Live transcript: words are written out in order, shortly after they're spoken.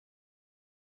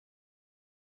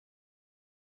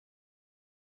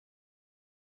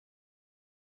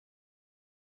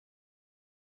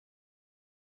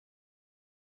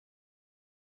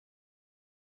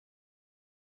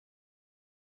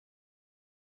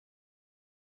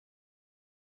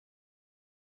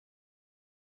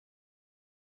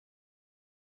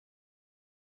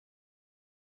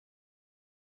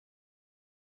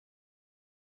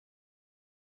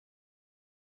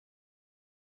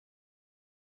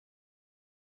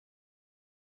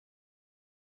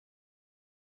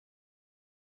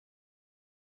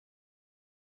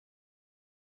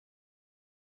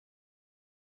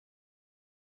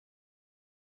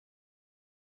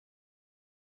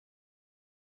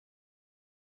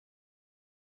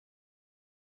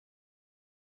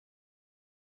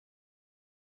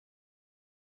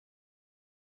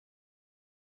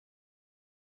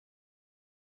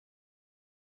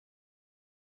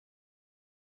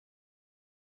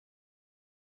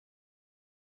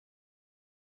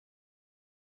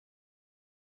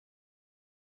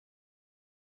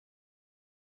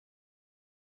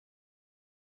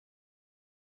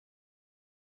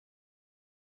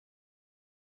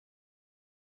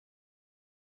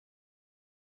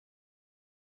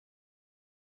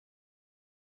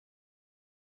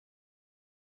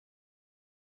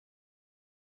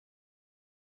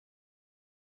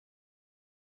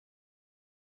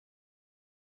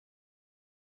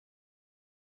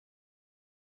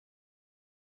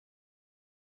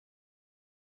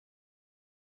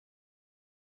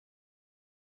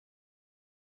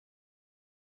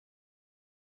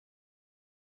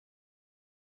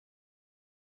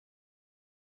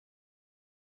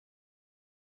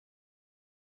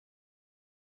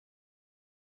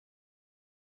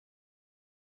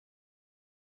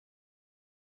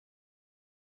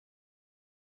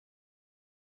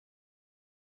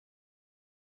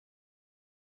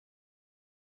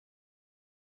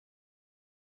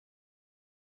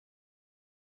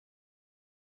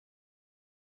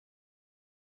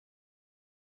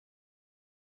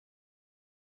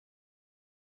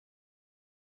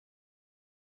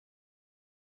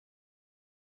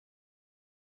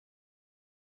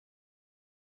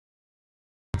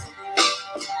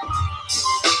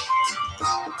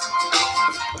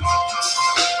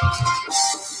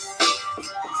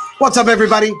What's up,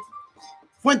 everybody?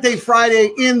 Fuente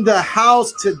Friday in the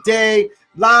house today,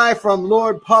 live from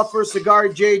Lord Puffer Cigar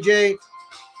JJ.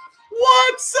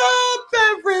 What's up,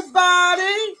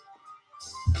 everybody?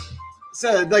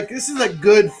 So, this is a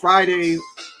good Friday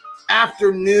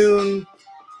afternoon,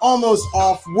 almost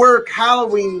off work,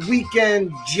 Halloween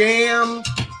weekend jam.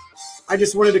 I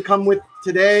just wanted to come with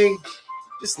today,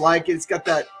 just like it. It's got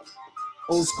that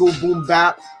old school boom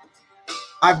bap.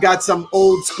 I've got some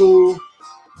old school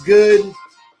good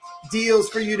deals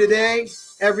for you today,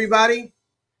 everybody,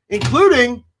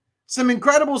 including some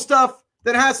incredible stuff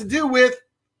that has to do with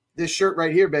this shirt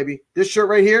right here, baby. This shirt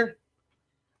right here,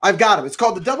 I've got them. It's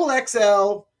called the Double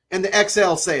XL and the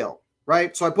XL sale,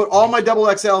 right? So I put all my Double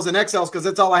XLs and XLs, because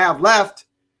that's all I have left,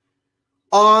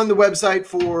 on the website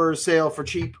for sale for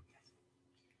cheap.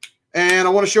 And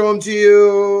I want to show them to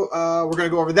you. We're going to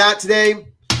go over that today.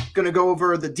 Going to go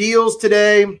over the deals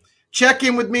today. Check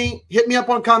in with me. Hit me up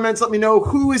on comments. Let me know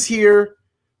who is here.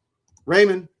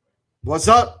 Raymond, what's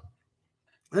up?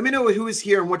 Let me know who is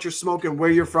here and what you're smoking, where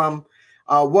you're from,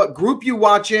 what group you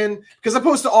watch in, because I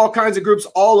post to all kinds of groups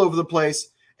all over the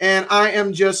place, and I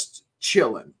am just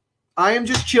chilling. I am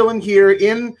just chilling here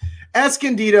in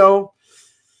Escondido,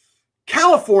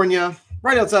 California,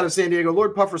 right outside of San Diego.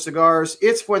 Lord Puffer Cigars.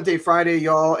 It's Fuente Friday,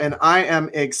 y'all, and I am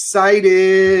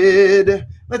excited.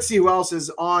 Let's see who else is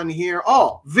on here.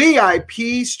 Oh,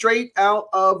 VIP straight out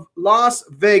of Las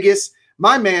Vegas.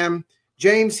 My man,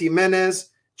 James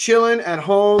Jimenez, chilling at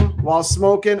home while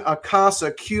smoking a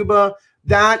Casa Cuba.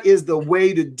 That is the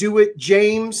way to do it,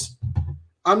 James.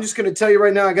 I'm just going to tell you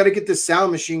right now, I got to get this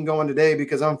sound machine going today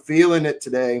because I'm feeling it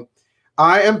today.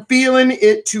 I am feeling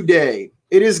it today.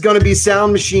 It is going to be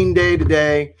sound machine day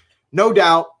today, no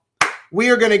doubt. We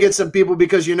are going to get some people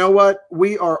because you know what?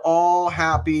 We are all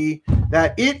happy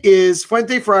that it is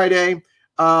Fuente Friday,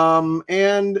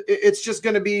 and it's just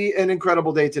going to be an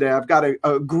incredible day today. I've got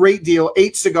a great deal,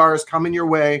 8 cigars coming your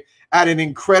way at an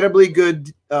incredibly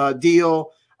good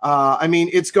deal. I mean,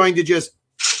 it's going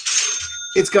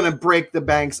to break the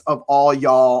banks of all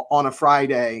y'all on a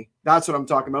Friday. That's what I'm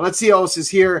talking about. Let's see who else is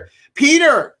here.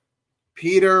 Peter,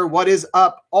 what is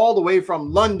up? All the way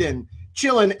from London,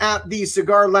 chilling at the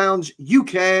Cigar Lounge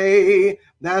UK.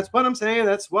 That's what I'm saying.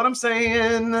 That's what I'm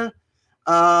saying.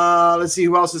 Let's see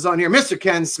who else is on here. Mr.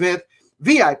 Ken Smith,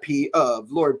 VIP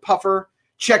of Lord Puffer,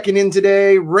 checking in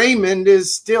today. Raymond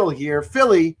is still here.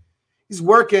 Philly, he's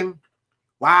working.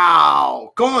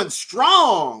 Wow, going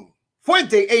strong.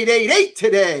 Fuente 888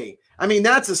 today. I mean,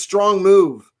 that's a strong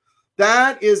move.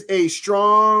 That is a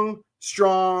strong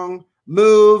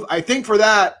move. I think for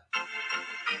that,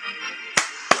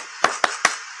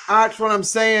 that's what I'm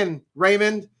saying,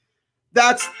 Raymond.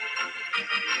 That's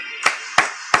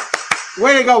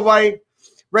way to go, buddy.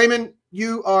 Raymond,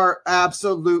 you are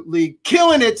absolutely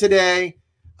killing it today.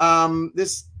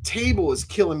 This table is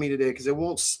killing me today because it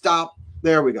won't stop.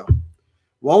 There we go.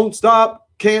 Won't stop,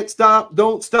 can't stop,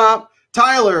 don't stop.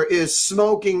 Tyler is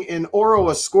smoking in Oro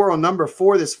Oscuro number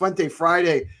 4 this Fuente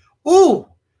Friday. Ooh,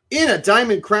 in a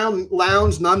Diamond Crown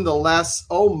Lounge nonetheless.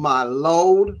 Oh, my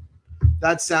Lord.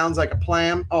 That sounds like a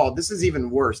plan. Oh, this is even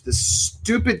worse. This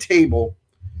stupid table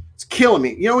is killing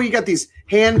me. You know, you got these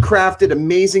handcrafted,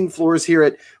 amazing floors here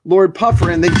at Lord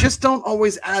Puffer, and they just don't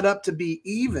always add up to be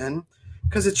even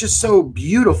because it's just so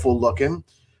beautiful looking.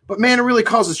 But, man, it really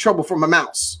causes trouble for my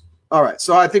mouse. All right,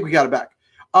 so I think we got it back.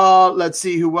 Let's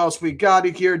see who else we got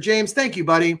here. James, thank you,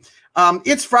 buddy.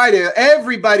 It's Friday.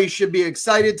 Everybody should be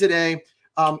excited today.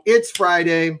 It's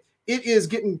Friday. It is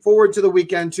getting forward to the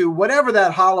weekend, too. Whatever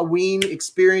that Halloween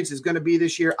experience is going to be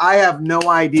this year, I have no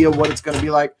idea what it's going to be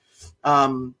like.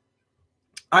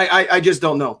 I just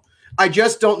don't know. I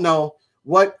just don't know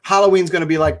what Halloween's going to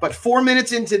be like. But 4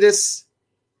 minutes into this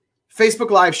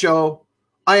Facebook Live show,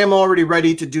 I am already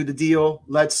ready to do the deal.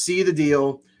 Let's see the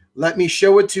deal. Let me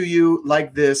show it to you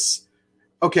like this.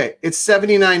 Okay, it's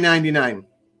 $79.99.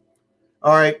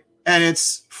 All right, and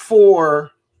it's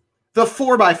for the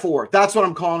 4x4. That's what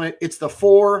I'm calling it. It's the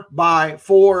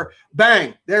 4x4.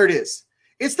 Bang, there it is.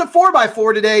 It's the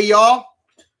 4x4 today, y'all.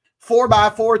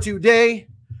 4x4 today.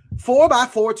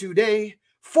 4x4 today.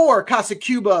 4 Casa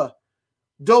Cuba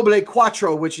Doble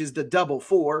Cuatro, which is the double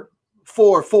 4.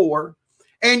 4-4.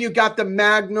 And you got the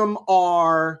Magnum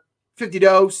R 50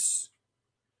 dose.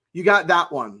 You got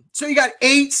that one. So you got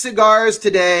 8 cigars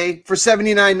today for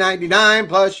 $79.99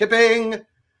 plus shipping.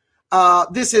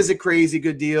 This is a crazy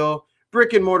good deal.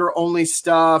 Brick and mortar only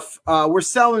stuff. We're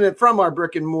selling it from our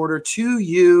brick and mortar to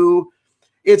you.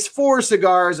 It's 4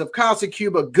 cigars of Casa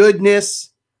Cuba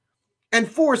goodness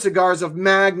and 4 cigars of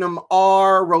Magnum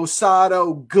R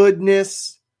Rosado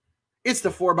goodness. It's the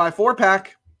 4x4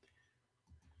 pack.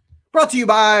 Brought to you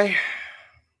by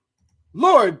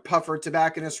Lord Puffer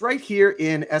Tobacconist right here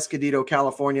in Escondido,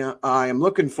 California. I am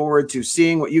looking forward to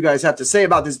seeing what you guys have to say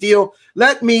about this deal.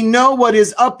 Let me know what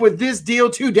is up with this deal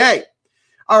today.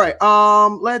 All right,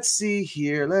 let's see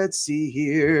here.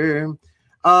 Too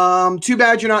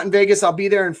bad you're not in Vegas. I'll be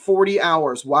there in 40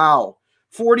 hours. Wow.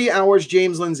 40 hours,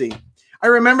 James Lindsay. I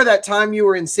remember that time you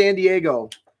were in San Diego,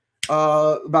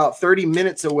 about 30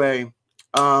 minutes away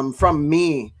from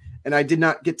me, and I did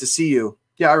not get to see you.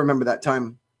 Yeah, I remember that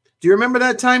time. Do you remember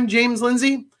that time, James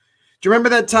Lindsay? Do you remember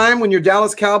that time when your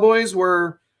Dallas Cowboys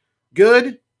were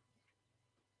good?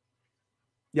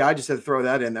 Yeah, I just had to throw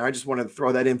that in there. I just wanted to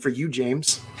throw that in for you,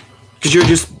 James, because you're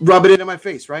just rubbing it in my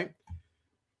face, right?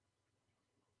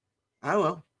 I don't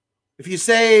know. If you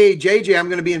say, JJ, I'm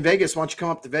going to be in Vegas, why don't you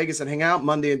come up to Vegas and hang out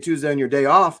Monday and Tuesday on your day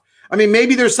off? I mean,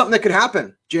 maybe there's something that could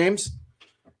happen, James.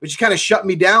 But you kind of shut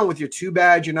me down with your too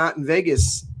bad you're not in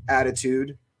Vegas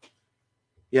attitude.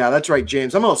 Yeah, that's right,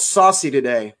 James. I'm a little saucy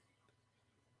today.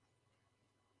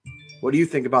 What do you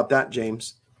think about that,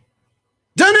 James?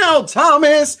 Donnell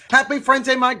Thomas, happy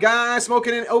Fuente, my guy,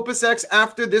 smoking an Opus X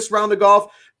after this round of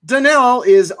golf. Donnell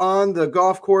is on the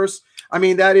golf course. I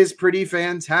mean, that is pretty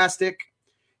fantastic.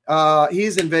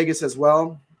 He's in Vegas as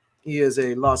well. He is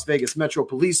a Las Vegas Metro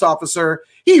police officer.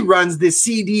 He runs the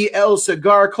CDL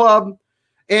Cigar Club.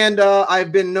 And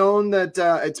I've been known that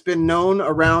it's been known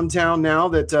around town now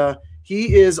that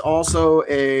he is also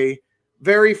a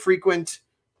very frequent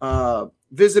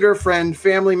visitor, friend,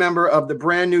 family member of the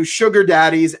brand new Sugar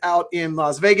Daddies out in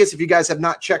Las Vegas. If you guys have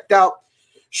not checked out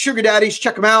Sugar Daddies,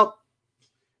 check them out.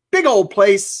 Big old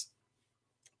place.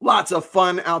 Lots of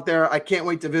fun out there. I can't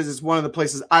wait to visit. It's one of the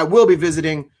places I will be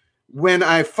visiting when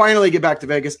I finally get back to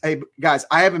Vegas. Hey, guys,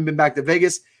 I haven't been back to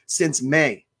Vegas since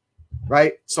May,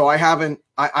 right? So I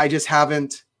just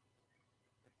haven't.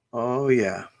 Oh,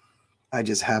 yeah. I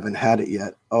just haven't had it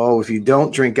yet. Oh, if you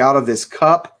don't drink out of this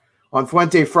cup on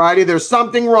Fuente Friday, there's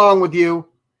something wrong with you.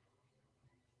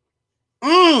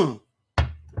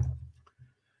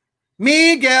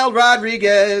 Miguel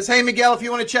Rodriguez. Hey, Miguel, if you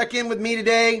want to check in with me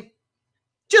today,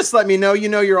 just let me know. You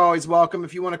know you're always welcome.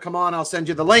 If you want to come on, I'll send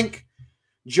you the link.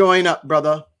 Join up,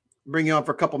 brother. Bring you on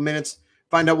for a couple minutes.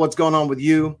 Find out what's going on with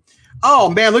you. Oh,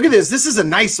 man, look at this. This is a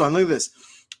nice one. Look at this.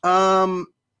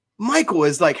 Michael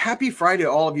is like, happy Friday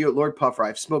to all of you at Lord Puffer.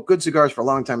 I've smoked good cigars for a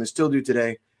long time and still do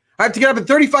today. I have to get up in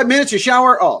 35 minutes to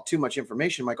shower. Oh, too much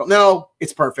information, Michael. No,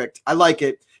 it's perfect. I like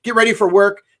it. Get ready for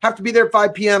work. Have to be there at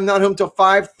 5 p.m., not home till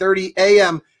 5:30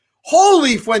 a.m.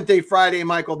 Holy Fuente Friday,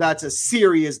 Michael. That's a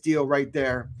serious deal right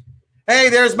there. Hey,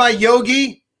 there's my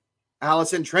yogi,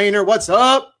 Allison Trainer. What's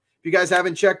up? If you guys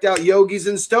haven't checked out Yogis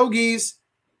and Stogies,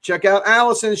 check out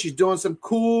Allison. She's doing some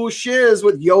cool shiz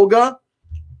with yoga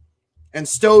and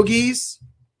stogies.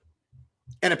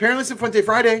 And apparently it's a Fuente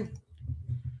Friday.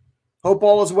 Hope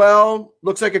all is well.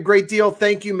 Looks like a great deal.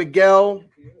 Thank you, Miguel.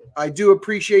 I do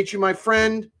appreciate you, my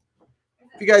friend.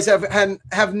 If you guys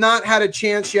have not had a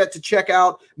chance yet to check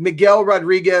out Miguel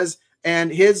Rodriguez and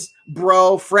his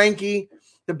bro, Frankie,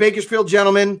 the Bakersfield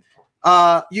gentleman,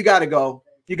 you got to go.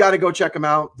 You got to go check them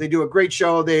out. They do a great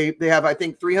show. They have, I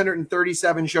think,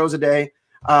 337 shows a day.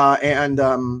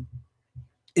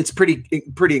 It's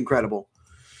pretty incredible.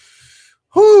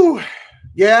 Whew.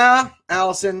 Yeah,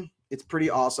 Allison, it's pretty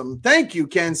awesome. Thank you,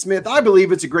 Ken Smith. I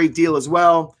believe it's a great deal as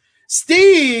well.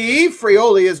 Steve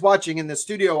Frioli is watching in the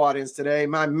studio audience today.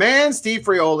 My man, Steve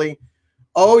Frioli.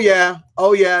 Oh, yeah.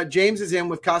 Oh, yeah. James is in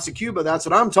with Casa, Cuba. That's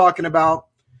what I'm talking about.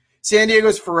 San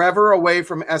Diego's forever away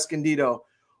from Escondido.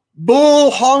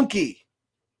 Bull honky.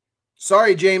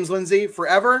 Sorry, James Lindsay.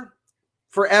 Forever?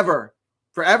 Forever.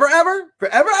 Forever, ever?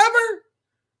 Forever, ever?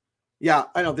 Yeah,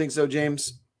 I don't think so,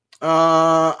 James.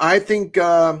 I think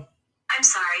I'm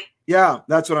sorry. Yeah,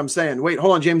 that's what I'm saying. Wait,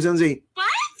 hold on, James Lindsay. What?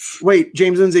 Wait,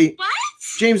 James Lindsay. What?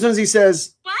 James Lindsay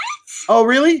says. What? Oh,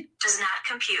 really? Does not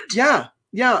compute. Yeah,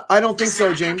 I don't think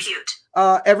so, James.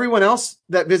 Everyone else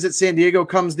that visits San Diego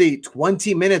comes the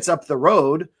 20 minutes up the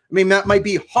road. I mean, that might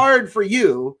be hard for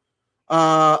you.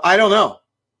 I don't know.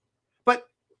 But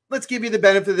let's give you the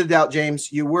benefit of the doubt,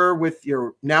 James. You were with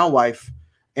your now wife,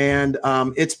 and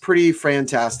it's pretty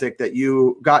fantastic that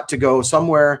you got to go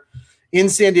somewhere in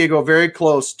San Diego very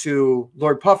close to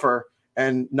Lord Puffer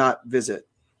and not visit.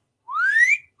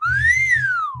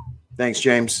 Thanks,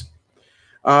 James.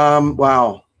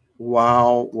 Wow.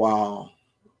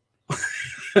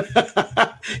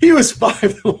 He was 5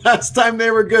 the last time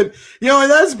they were good. You know,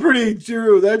 that's pretty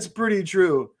true. That's pretty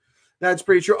true.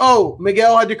 Oh,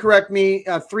 Miguel had to correct me.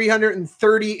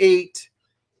 338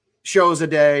 shows a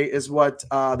day is what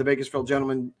the Bakersfield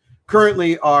gentlemen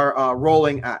currently are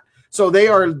rolling at. So they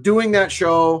are doing that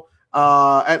show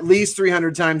at least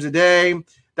 300 times a day.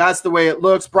 That's the way it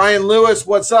looks. Brian Lewis,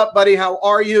 what's up, buddy? How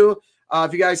are you?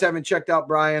 If you guys haven't checked out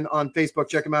Brian on Facebook,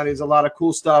 check him out. He has a lot of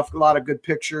cool stuff, a lot of good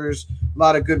pictures, a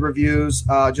lot of good reviews.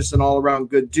 Just an all-around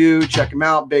good dude. Check him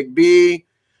out, Big B.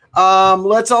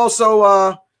 Let's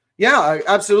also, yeah,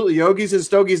 absolutely.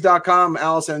 Yogiesandstogies.com,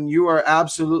 Allison. You are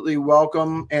absolutely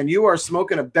welcome, and you are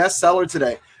smoking a bestseller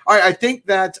today. All right, I think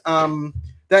that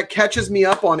that catches me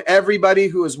up on everybody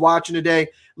who is watching today.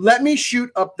 Let me shoot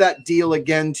up that deal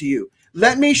again to you.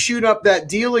 Let me shoot up that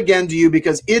deal again to you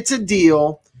because it's a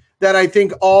deal that I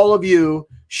think all of you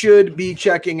should be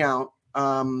checking out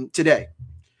today.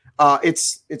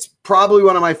 It's probably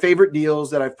one of my favorite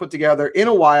deals that I've put together in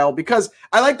a while because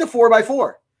I like the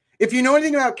 4x4. If you know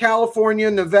anything about California,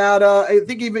 Nevada, I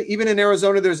think even in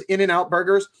Arizona, there's In-N-Out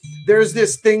burgers. There's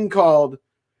this thing called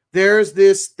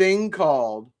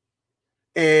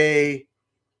a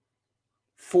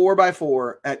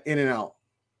 4x4 at In-N-Out.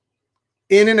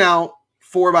 In-N-Out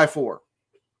 4x4.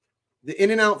 The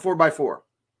In-N-Out 4x4.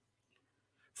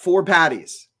 4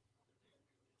 patties.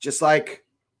 Just like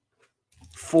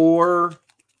 4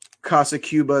 Casa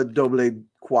Cuba doble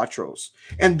cuatros.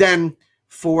 And then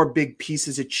 4 big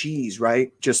pieces of cheese,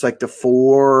 right? Just like the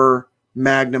 4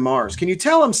 Magnum R's. Can you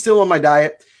tell I'm still on my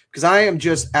diet? Because I am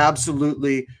just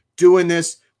absolutely doing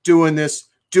this.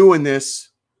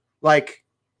 Like,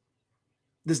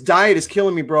 this diet is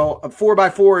killing me, bro. A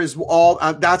 4x4 is all,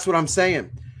 that's what I'm saying.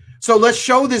 So let's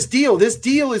show this deal. This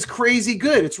deal is crazy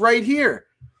good. It's right here.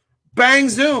 Bang,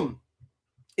 zoom.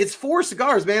 It's 4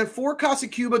 cigars, man. 4 Casa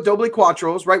Cuba doble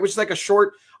cuatros, right? Which is like a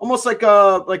short, almost like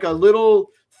a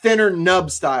little thinner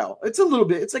nub style. It's a little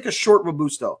bit, it's like a short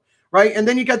Robusto, right? And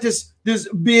then you got this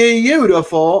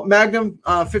beautiful Magnum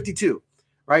 52,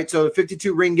 right? So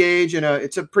 52 ring gauge, and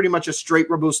it's pretty much a straight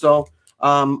Robusto.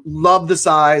 Love the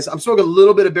size. I'm smoking a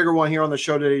little bit of bigger one here on the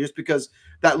show today just because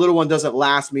that little one doesn't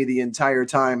last me the entire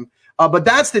time. But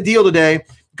that's the deal today.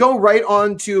 Go right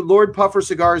on to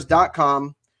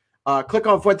LordPufferCigars.com. Click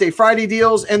on Fuente Friday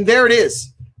deals, and there it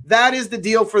is. That is the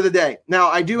deal for the day. Now,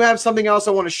 I do have something else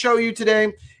I want to show you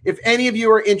today. If any of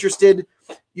you are interested,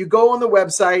 you go on the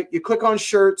website, you click on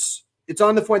shirts. It's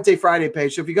on the Fuente Friday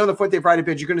page. So if you go on the Fuente Friday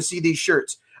page, you're going to see these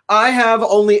shirts. I have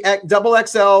only double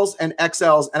XLs and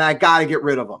XLs, and I got to get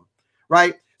rid of them,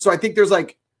 right? So I think there's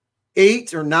like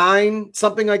 8 or 9,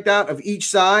 something like that, of each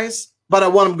size, but I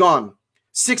want them gone.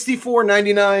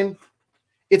 $64.99.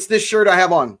 It's this shirt I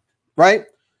have on, right?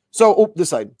 So, this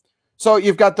side. So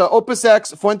you've got the Opus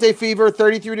X Fuente Fever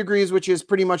 33 degrees, which is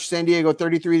pretty much San Diego,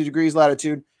 33 degrees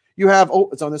latitude. You have,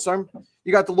 it's on this arm.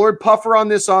 You got the Lord Puffer on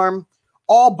this arm,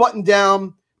 all buttoned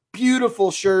down, beautiful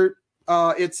shirt.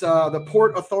 It's the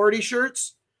Port Authority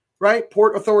shirts, right?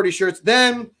 Port Authority shirts.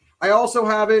 Then I also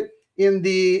have it in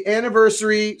the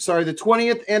anniversary, sorry, the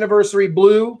 20th anniversary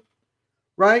blue,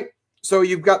 right? So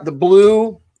you've got the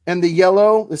blue and the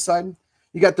yellow, this side.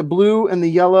 You got the blue and the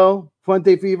yellow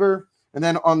Fuente Fever. And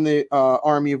then on the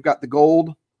arm, you've got the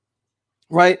gold,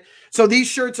 right? So these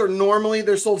shirts are normally,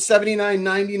 they're sold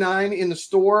 $79.99 in the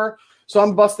store. So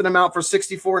I'm busting them out for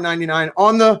 $64.99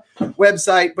 on the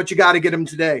website, but you got to get them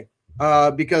today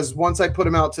because once I put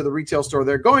them out to the retail store,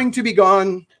 they're going to be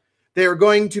gone. They are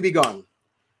going to be gone.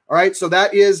 All right, so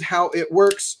that is how it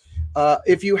works.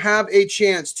 If you have a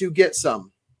chance to get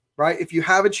some, right? If you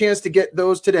have a chance to get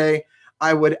those today,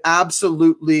 I would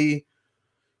absolutely,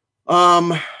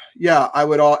 yeah, I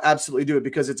would absolutely do it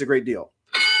because it's a great deal.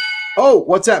 Oh,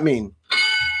 what's that mean?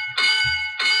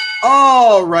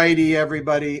 All righty,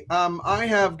 everybody. I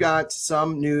have got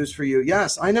some news for you.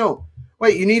 Yes, I know.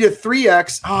 Wait, you need a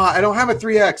 3X. I don't have a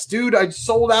 3X. Dude, I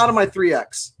sold out of my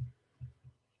 3X.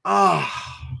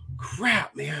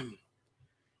 Crap, man.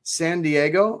 San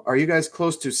Diego? Are you guys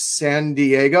close to San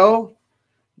Diego?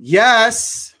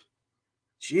 Yes.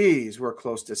 Jeez, we're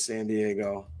close to San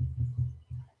Diego.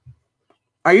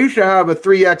 I used to have a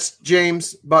 3X,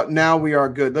 James, but now we are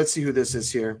good. Let's see who this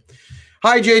is here.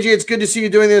 Hi, JJ. It's good to see you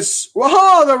doing this.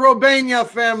 Whoa, the Robena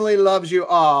family loves you.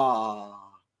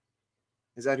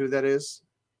 Is that who that is?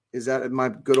 Is that my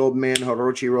good old man,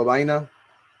 Hirochi Robena?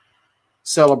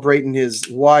 Celebrating his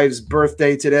wife's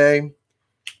birthday today.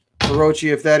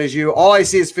 Hirochi, if that is you. All I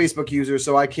see is Facebook users,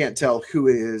 so I can't tell who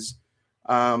it is.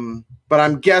 But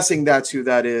I'm guessing that's who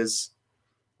that is.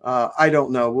 I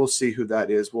don't know. We'll see who that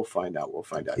is. We'll find out. We'll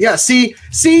find out. Yeah, see,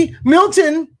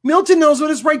 Milton knows what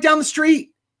is right down the street.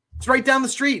 It's right down the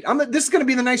street. This is going to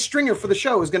be the nice stringer for the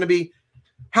show. Is going to be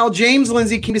how James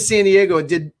Lindsay came to San Diego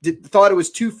and thought it was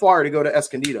too far to go to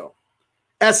Escondido.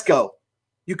 Esco.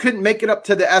 You couldn't make it up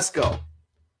to the Esco.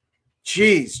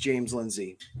 Jeez, James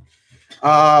Lindsay.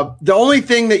 The only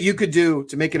thing that you could do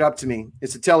to make it up to me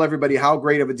is to tell everybody how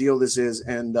great of a deal this is.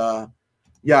 And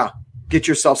yeah, get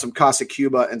yourself some Casa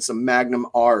Cuba and some Magnum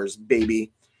R's,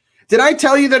 baby. Did I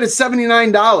tell you that it's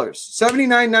 $79?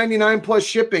 $79.99 plus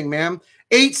shipping, man.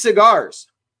 8 cigars.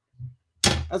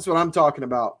 That's what I'm talking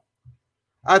about.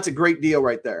 That's a great deal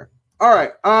right there. All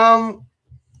right.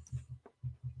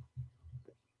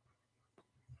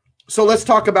 So let's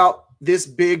talk about this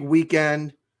big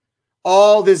weekend.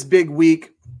 All this big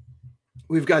week,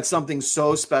 we've got something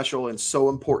so special and so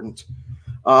important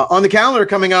on the calendar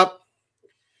coming up.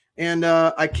 And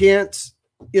I can't,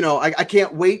 I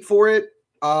can't wait for it.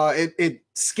 It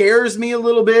scares me a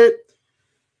little bit.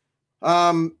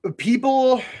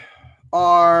 People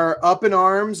are up in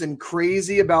arms and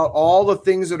crazy about all the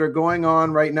things that are going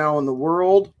on right now in the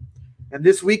world. And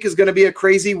this week is going to be a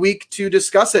crazy week to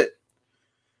discuss it.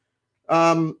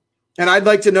 And I'd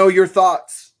like to know your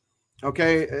thoughts.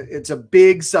 Okay. It's a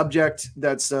big subject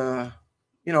that's,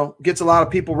 gets a lot of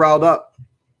people riled up.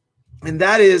 And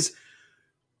that is,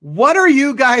 what are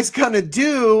you guys going to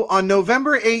do on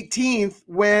November 18th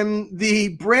when the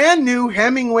brand new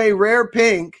Hemingway Rare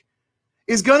Pink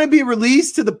is going to be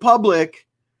released to the public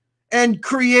and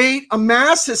create a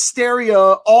mass hysteria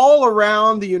all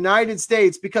around the United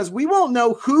States, because we won't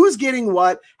know who's getting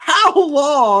what, how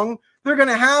long they're going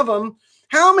to have them,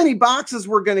 how many boxes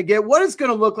we're going to get, what it's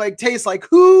going to look like, taste like,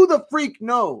 who the freak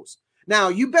knows? Now,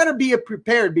 you better be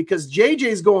prepared, because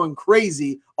JJ's going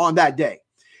crazy on that day.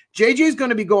 JJ's going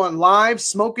to be going live,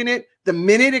 smoking it the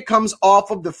minute it comes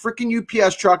off of the freaking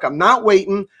UPS truck. I'm not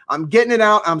waiting. I'm getting it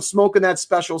out. I'm smoking that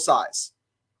special size.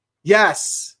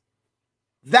 Yes.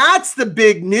 That's the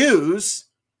big news.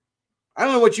 I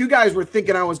don't know what you guys were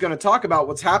thinking I was going to talk about,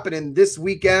 what's happening this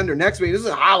weekend or next week. This is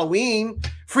a Halloween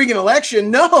freaking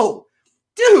election. No,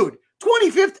 dude,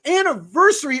 25th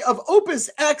anniversary of Opus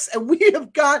X, and we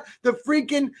have got the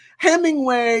freaking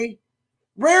Hemingway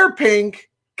Rare Pink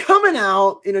coming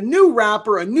out in a new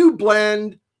wrapper, a new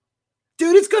blend.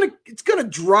 Dude, it's gonna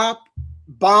drop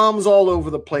bombs all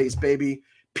over the place, baby.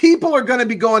 People are gonna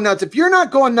be going nuts. If you're not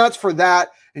going nuts for that,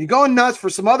 and you're going nuts for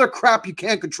some other crap you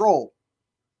can't control,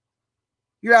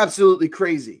 you're absolutely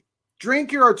crazy.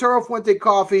 Drink your Arturo Fuente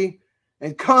coffee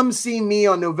and come see me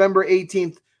on November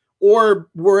 18th or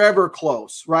wherever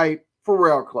close, right? For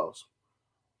real close.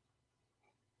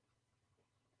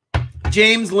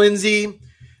 James Lindsay.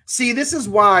 See, this is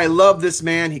why I love this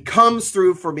man. He comes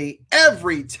through for me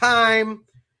every time.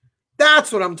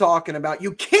 That's what I'm talking about.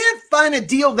 You can't find a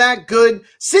deal that good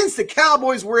since the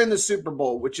Cowboys were in the Super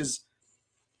Bowl, which is,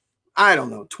 I don't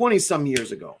know, 20-some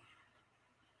years ago.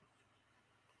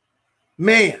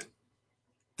 Man,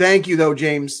 thank you, though,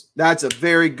 James. That's a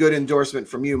very good endorsement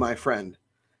from you, my friend.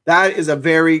 That's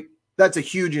a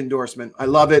huge endorsement. I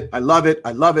love it. I love it.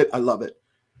 I love it. I love it.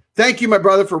 Thank you, my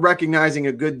brother, for recognizing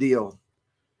a good deal.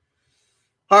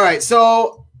 All right,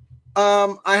 so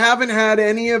I haven't had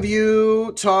any of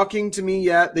you talking to me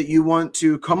yet that you want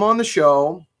to come on the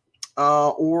show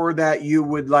or that you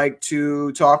would like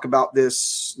to talk about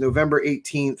this November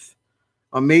 18th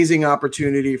amazing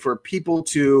opportunity for people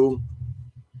to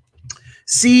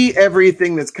see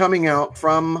everything that's coming out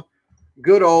from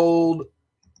good old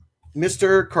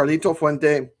Mr. Arturo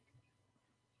Fuente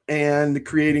and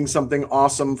creating something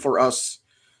awesome for us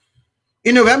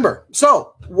in November.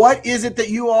 So what is it that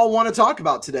you all want to talk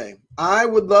about today? I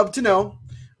would love to know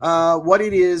what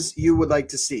it is you would like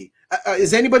to see.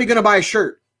 Is anybody going to buy a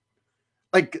shirt?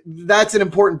 Like, that's an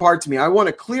important part to me. I want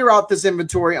to clear out this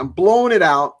inventory. I'm blowing it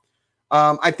out.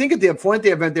 I think at the Fuente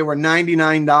event, they were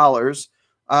 $99.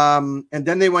 And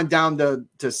then they went down to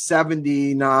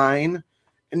 $79.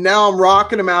 And now I'm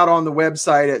rocking them out on the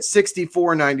website at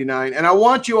 $64.99. And I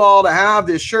want you all to have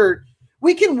this shirt.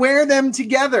 We can wear them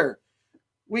together.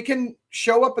 We can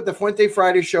show up at the Fuente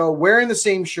Friday show wearing the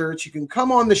same shirts. You can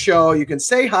come on the show. You can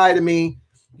say hi to me.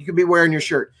 You can be wearing your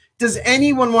shirt. Does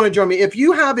anyone want to join me? If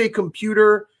you have a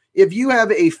computer, if you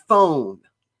have a phone,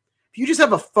 if you just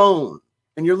have a phone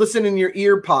and you're listening in your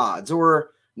ear pods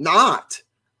or not,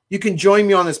 you can join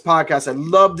me on this podcast. I'd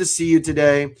love to see you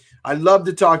today. I'd love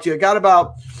to talk to you. I got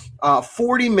about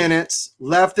 40 minutes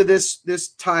left of this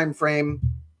time frame.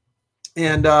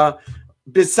 And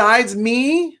besides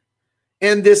me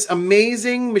and this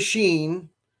amazing machine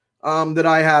that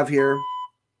I have here.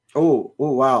 Oh,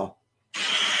 wow.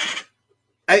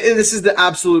 This is the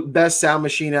absolute best sound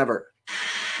machine ever.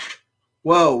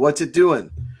 Whoa, what's it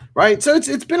doing? Right? So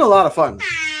it's been a lot of fun.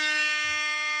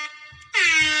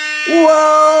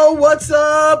 Whoa, what's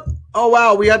up? Oh,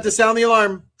 wow, we have to sound the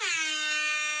alarm.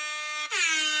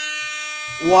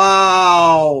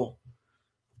 Wow.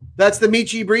 That's the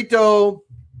Michi Brito.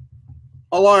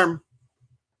 Alarm.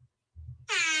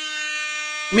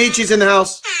 Michi's in the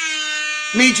house.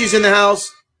 Michi's in the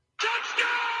house.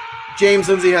 James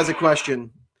Lindsay has a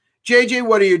question. JJ,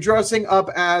 what are you dressing up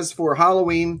as for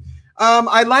Halloween?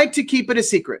 I like to keep it a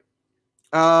secret.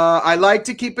 I like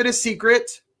to keep it a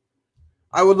secret.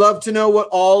 I would love to know what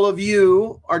all of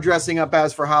you are dressing up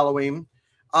as for Halloween.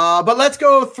 But let's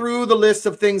go through the list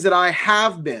of things that I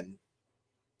have been.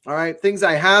 All right, things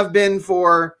I have been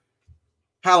for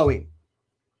Halloween.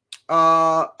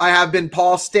 I have been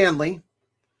Paul Stanley.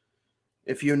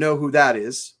 If you know who that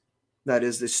is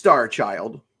the star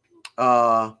child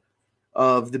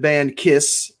of the band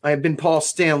Kiss. I have been Paul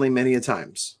Stanley many a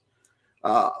times.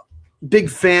 Big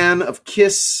fan of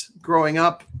Kiss growing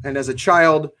up, and as a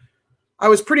child, I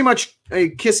was pretty much a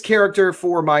Kiss character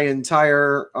for my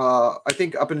entire, I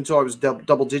think up until I was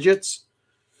double digits.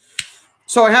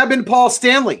 So I have been Paul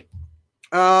Stanley.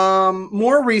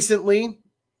 More recently,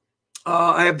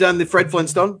 I have done the Fred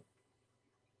Flintstone.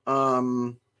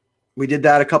 We did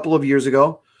that a couple of years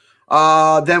ago.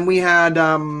 Then we had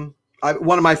one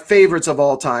of my favorites of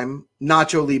all time,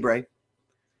 Nacho Libre.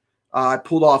 I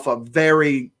pulled off a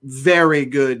very, very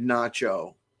good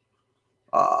Nacho.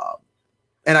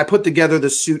 And I put together the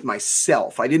suit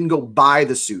myself. I didn't go buy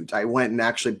the suit. I went and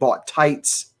actually bought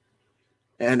tights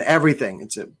and everything.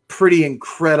 It's a pretty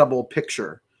incredible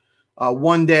picture.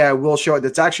 One day I will show it.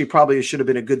 That's actually probably should have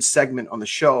been a good segment on the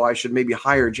show. I should maybe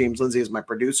hire James Lindsay as my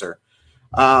producer.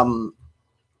 I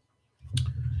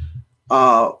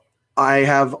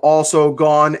have also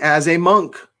gone as a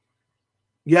monk.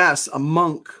 Yes, a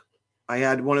monk. I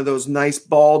had one of those nice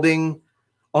balding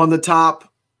on the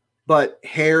top, but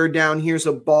hair down here.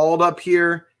 So bald up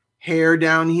here, hair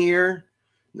down here.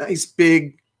 Nice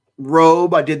big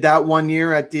robe. I did that one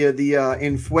year at the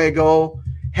In Fuego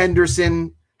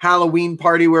Henderson Halloween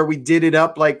party where we did it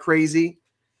up like crazy.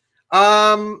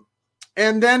 And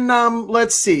then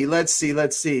let's see.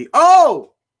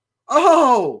 Oh,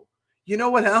 you know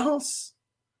what else?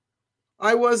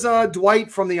 I was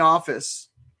Dwight from The Office.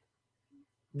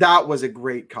 That was a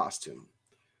great costume.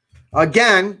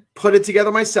 Again, put it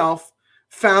together myself.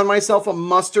 Found myself a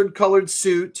mustard colored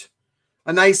suit,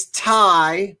 a nice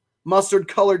tie, mustard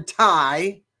colored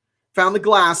tie. Found the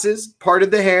glasses,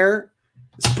 parted the hair.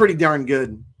 It's pretty darn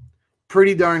good.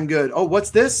 Pretty darn good. Oh, what's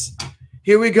this?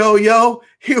 Here we go, yo.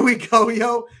 Here we go,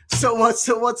 yo. So what's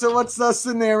the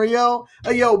scenario?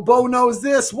 Yo, Bo knows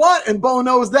this, what? And Bo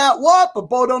knows that, what? But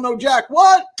Bo don't know jack,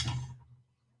 what?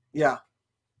 Yeah.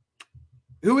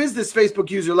 Who is this Facebook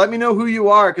user? Let me know who you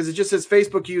are, because it just says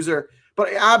Facebook user. But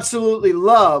I absolutely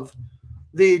love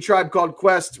the Tribe Called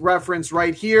Quest reference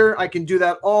right here. I can do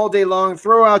that all day long.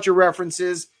 Throw out your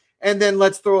references, and then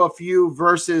let's throw a few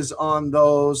verses on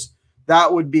those.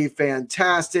 That would be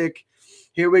fantastic.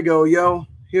 Here we go, yo.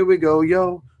 Here we go,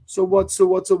 yo. So what's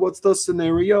the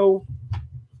scenario?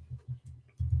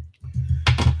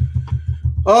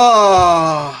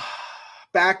 Oh,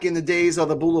 back in the days of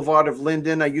the Boulevard of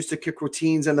Linden, I used to kick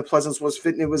routines, and the Pleasance was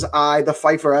fit, and it was I, the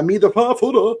fifer. I me, the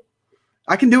pafooter.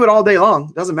 I can do it all day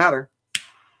long. Doesn't matter.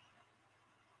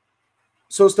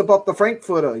 So step up the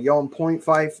Frankfurter. Yo, on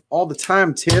 0.5 all the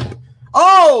time, tip.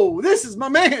 Oh, this is my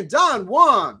man, Don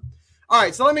Juan. All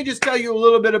right, so let me just tell you a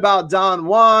little bit about Don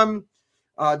Juan.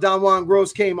 Don Juan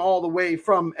Gross came all the way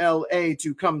from L.A.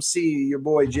 to come see your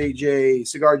boy JJ,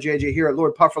 Cigar JJ, here at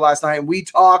Lord Puffer last night, and we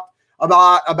talked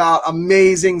about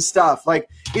amazing stuff. Like,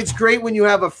 it's great when you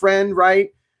have a friend,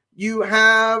 right? You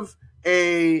have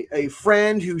a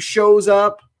friend who shows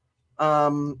up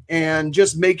and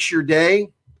just makes your day.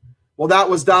 Well, that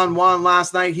was Don Juan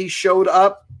last night. He showed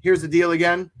up. Here's the deal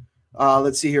again.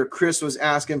 Let's see here. Chris was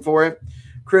asking for it.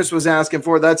 Chris was asking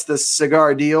for it. That's the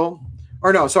cigar deal.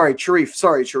 Or no, sorry, Sharif.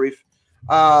 Sorry, Sharif.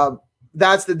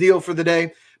 That's the deal for the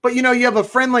day. But, you know, you have a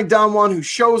friend like Don Juan who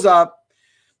shows up,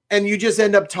 and you just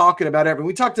end up talking about everything.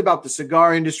 We talked about the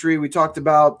cigar industry. We talked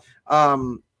about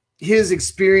his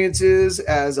experiences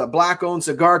as a Black-owned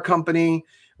cigar company.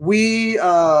 We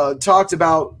talked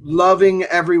about loving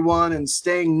everyone and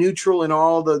staying neutral in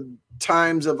all the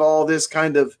times of all this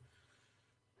kind of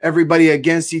everybody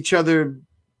against each other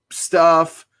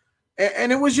stuff.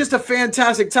 And it was just a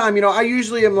fantastic time. You know, I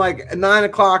usually am like at 9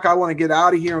 o'clock, I want to get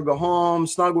out of here and go home,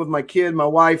 snuggle with my kid, my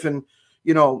wife, and,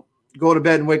 you know, go to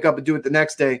bed and wake up and do it the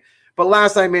next day. But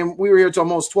last night, man, we were here till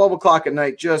almost 12 o'clock at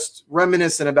night, just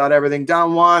reminiscing about everything.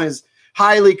 Don Juan is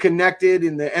highly connected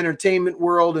in the entertainment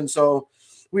world. And so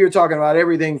we were talking about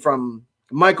everything from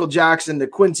Michael Jackson to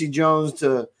Quincy Jones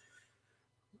to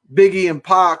Biggie and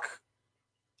Pac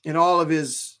and all of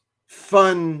his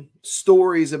fun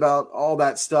stories about all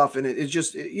that stuff. And it's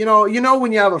just, you know,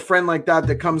 when you have a friend like that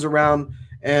that comes around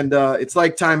And it's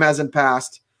like time hasn't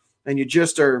passed, and you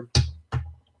just are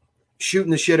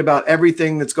shooting the shit about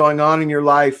everything that's going on in your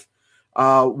life.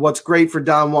 What's great for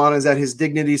Don Juan is that his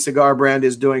Dignity cigar brand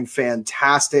is doing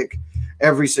fantastic.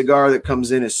 Every cigar that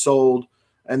comes in is sold,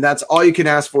 and that's all you can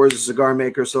ask for as a cigar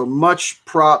maker. So much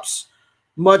props,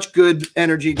 much good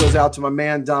energy goes out to my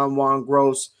man Don Juan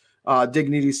Gross,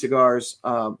 Dignity Cigars.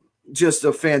 Just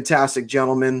a fantastic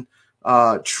gentleman,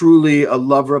 truly a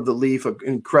lover of the leaf, an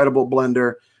incredible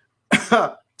blender.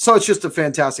 So it's just a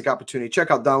fantastic opportunity. Check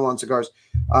out Don Juan Cigars,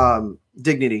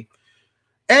 Dignity.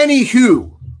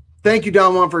 Anywho, thank you,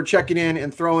 Don Juan, for checking in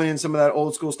and throwing in some of that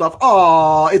old school stuff.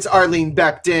 Oh, it's Arlene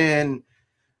Becton.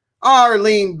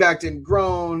 Arlene Becton,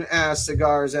 grown ass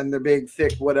cigars and their big,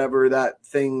 thick, whatever that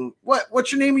thing.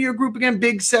 What's your name of your group again?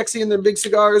 Big Sexy and their big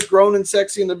cigars. Grown and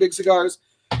Sexy and their big cigars.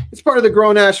 It's part of the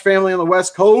Grown Ash family on the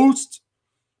West Coast.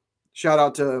 Shout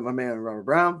out to my man Robert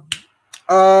Brown.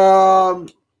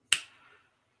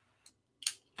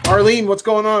 Arlene, what's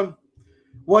going on?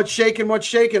 What's shaking? What's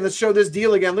shaking? Let's show this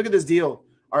deal again. Look at this deal,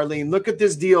 Arlene. Look at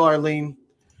this deal, Arlene.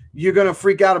 You're going to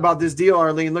freak out about this deal,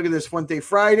 Arlene. Look at this Fuente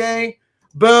Friday.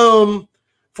 Boom.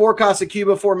 4 Casa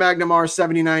Cuba, 4 Magnum R,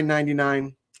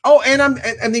 $79.99. Oh,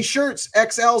 and these shirts,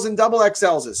 XLs and double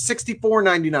XLs, is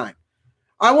 $64.99.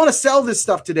 I want to sell this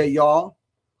stuff today, y'all.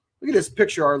 Look at this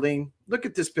picture, Arlene. Look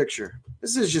at this picture.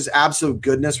 This is just absolute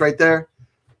goodness right there.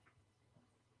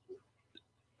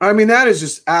 I mean, that is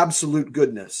just absolute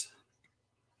goodness.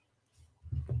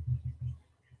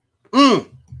 All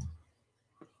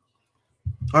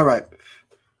right.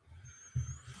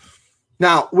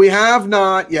 Now, we have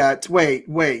not yet. Wait,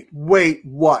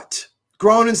 what?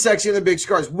 Grown and Sexy and the big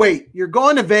cigars. Wait, you're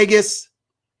going to Vegas?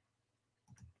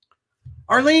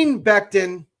 Arlene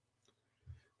Becton,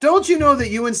 don't you know that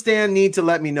you and Stan need to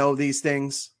let me know these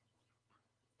things?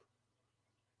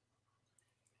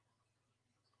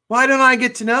 Why don't I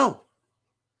get to know?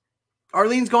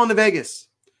 Arlene's going to Vegas.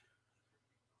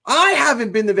 I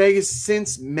haven't been to Vegas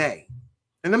since May.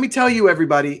 And let me tell you,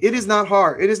 everybody, it is not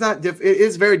hard. It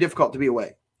is very difficult to be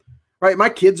away. Right? My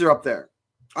kids are up there.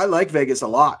 I like Vegas a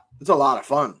lot. It's a lot of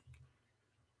fun.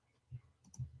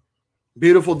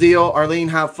 Beautiful deal. Arlene,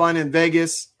 have fun in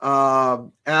Vegas.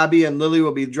 Abby and Lily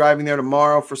will be driving there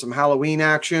tomorrow for some Halloween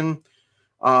action.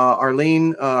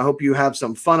 Arlene, I hope you have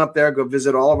some fun up there. Go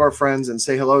visit all of our friends and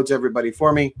say hello to everybody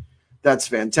for me. That's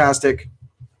fantastic.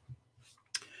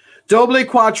 Doble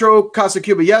Cuatro Casa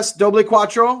Cuba. Yes, Doble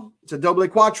Cuatro. It's a Doble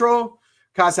Cuatro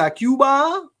Casa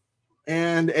Cuba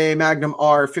and a Magnum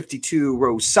R52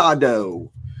 Rosado.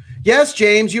 Yes,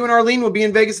 James, you and Arlene will be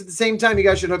in Vegas at the same time. You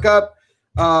guys should hook up.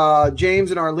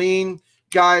 James and Arlene,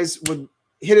 guys, would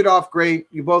hit it off great.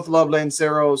 You both love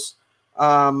Lanceros.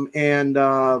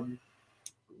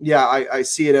 Yeah, I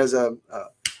see it as a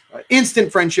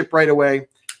instant friendship right away.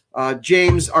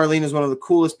 James, Arlene is one of the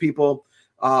coolest people.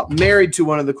 Married to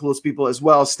one of the coolest people as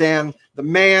well. Stan, the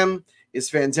man, is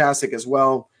fantastic as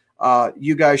well.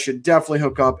 You guys should definitely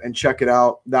hook up and check it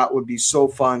out. That would be so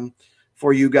fun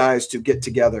for you guys to get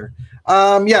together.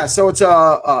 Yeah, so it's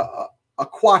a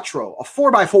Quattro, a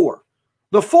 4x4.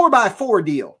 The 4x4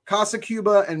 deal. Casa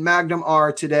Cuba and Magnum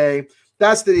R today.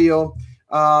 That's the deal.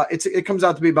 It comes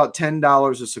out to be about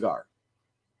 $10 a cigar.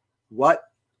 What?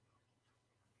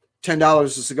 $10 a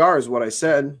cigar is what I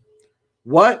said.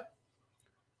 What?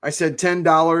 I said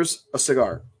 $10 a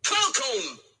cigar.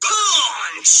 Welcome,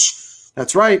 punch.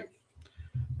 That's right.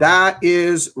 That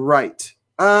is right.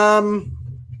 All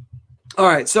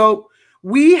right. So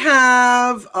we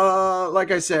have,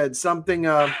 like I said, something.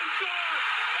 Oh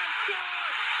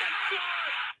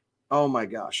my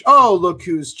gosh. Oh, look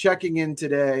who's checking in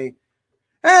today.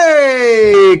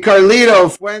 Hey,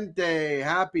 Carlito Fuente.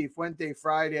 Happy Fuente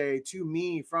Friday to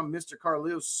me from Mr.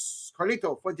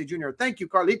 Carlito Fuente Jr. Thank you,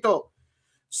 Carlito.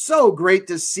 So great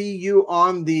to see you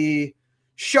on the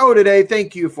show today.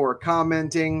 Thank you for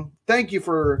commenting. Thank you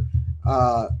for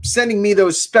sending me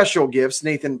those special gifts.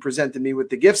 Nathan presented me with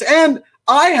the gifts. And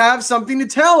I have something to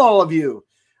tell all of you.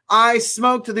 I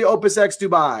smoked the Opus X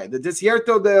Dubai, the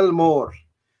Desierto del Mor.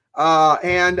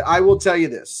 And I will tell you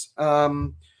this.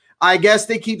 I guess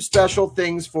they keep special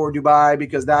things for Dubai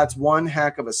because that's one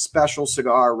heck of a special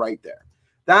cigar right there.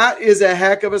 That is a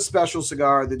heck of a special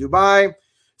cigar. The Dubai,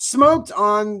 smoked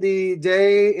on the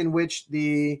day in which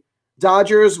the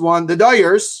Dodgers won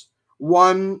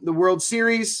the World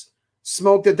Series.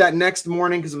 Smoked it that next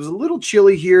morning because it was a little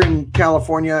chilly here in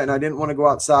California and I didn't want to go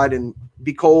outside and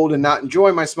be cold and not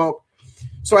enjoy my smoke.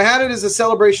 So I had it as a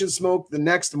celebration smoke the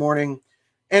next morning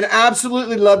and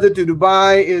absolutely loved it. The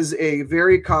Dubai is a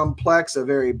very complex, a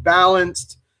very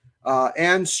balanced,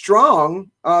 and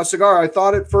strong cigar. I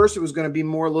thought at first it was going to be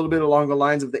more a little bit along the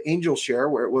lines of the Angel Share,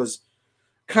 where it was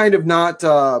kind of not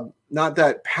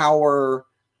that power,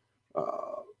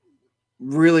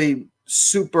 really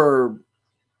super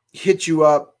hit you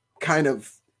up kind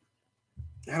of.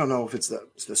 I don't know if it's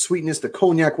the sweetness, the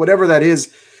cognac, whatever that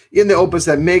is in the Opus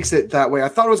that makes it that way. I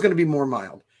thought it was going to be more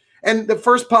mild. And the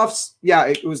first puffs, yeah,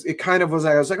 it kind of was.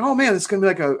 I was like, oh man, this is going to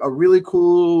be like a really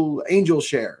cool Angel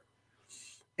Share.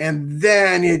 And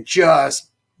then it just,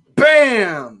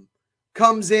 bam,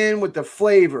 comes in with the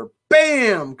flavor.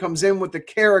 Bam, comes in with the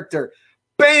character.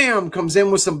 Bam, comes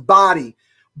in with some body.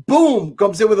 Boom,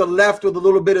 comes in with a left with a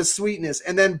little bit of sweetness.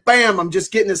 And then bam, I'm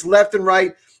just getting this left and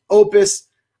right Opus.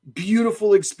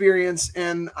 Beautiful experience.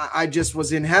 And I just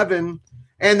was in heaven.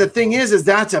 And the thing is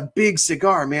that's a big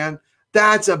cigar, man.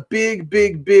 That's a big,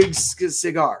 big, big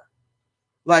cigar.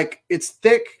 Like, it's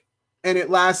thick, and it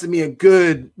lasted me a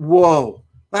good,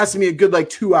 lasted me a good, like,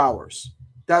 2 hours.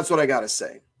 That's what I got to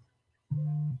say.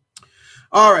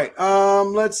 All right,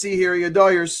 let's see here. You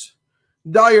Dyers.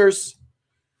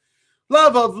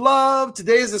 Love of love.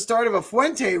 Today is the start of a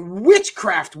Fuente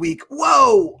Witchcraft Week.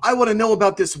 Whoa, I want to know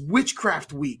about this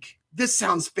Witchcraft Week. This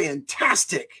sounds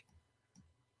fantastic.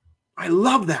 I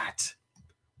love that.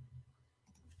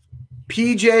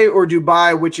 PJ or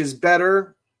Dubai, which is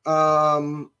better?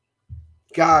 Gosh,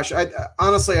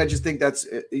 honestly, I just think that's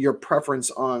your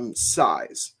preference on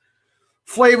size.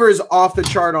 Flavor is off the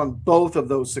chart on both of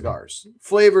those cigars.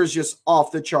 Flavor is just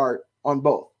off the chart on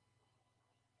both.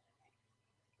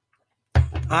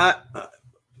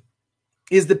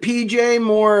 Is the PJ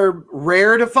more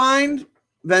rare to find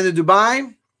than the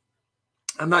Dubai?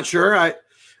 I'm not sure. I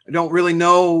don't really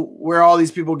know where all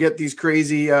these people get these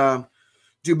crazy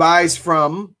Dubais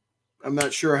from. I'm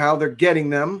not sure how they're getting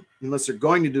them, unless they're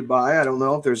going to Dubai. I don't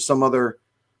know if there's some other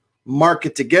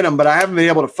market to get them, but I haven't been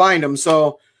able to find them.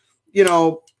 So, you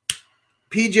know,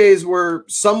 PJs were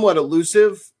somewhat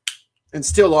elusive and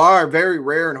still are very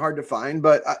rare and hard to find.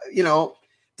 But, you know,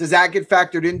 does that get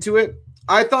factored into it?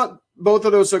 I thought both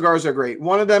of those cigars are great.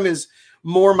 One of them is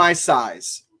more my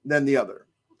size than the other,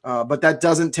 but that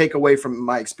doesn't take away from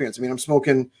my experience. I mean, I'm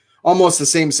smoking almost the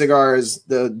same cigar as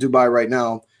the Dubai right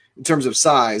now in terms of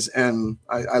size, and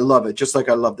I love it, just like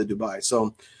I love the Dubai.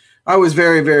 So I was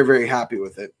very, very, very happy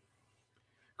with it.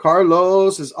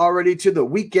 Carlos is already to the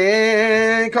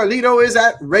weekend. Carlito is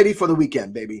ready for the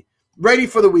weekend, baby. Ready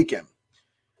for the weekend.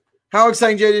 How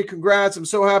exciting, JJ. Congrats. I'm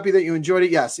so happy that you enjoyed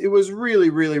it. Yes, it was really,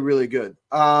 really, really good.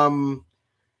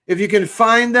 If you can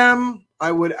find them,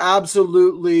 I would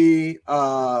absolutely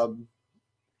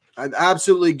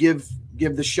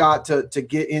give the shot to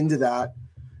get into that.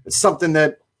 It's something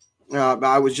that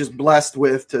I was just blessed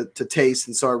with to taste,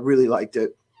 and so I really liked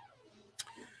it.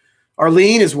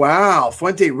 Arlene is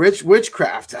Fuente Rich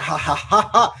Witchcraft.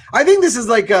 I think this is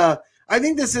like a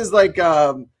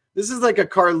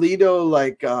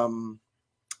Carlito,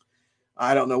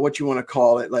 I don't know what you want to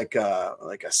call it, like a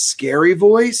scary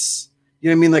voice. You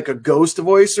know what I mean? Like a ghost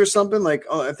voice or something. Like,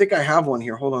 oh, I think I have one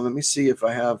here. Hold on, let me see if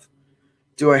I have.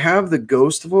 Do I have the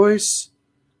ghost voice?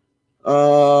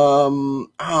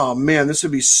 Oh man, this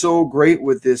would be so great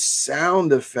with this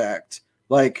sound effect.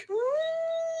 Like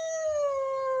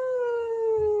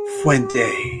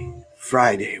Fuente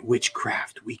Friday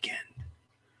Witchcraft Weekend.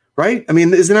 Right? I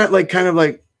mean, isn't that like kind of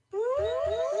like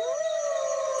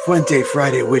Fuente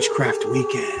Friday Witchcraft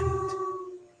Weekend?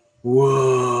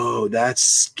 Whoa, that's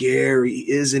scary,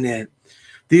 isn't it?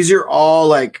 These are all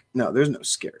like, no, there's no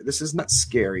scary. This is not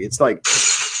scary. It's like,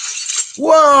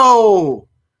 whoa.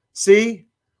 See?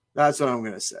 That's what I'm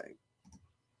going to say.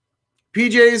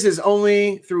 PJs is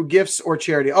only through gifts or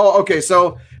charity. Oh, okay.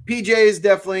 So PJs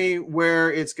definitely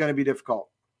where it's going to be difficult.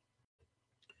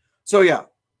 So yeah.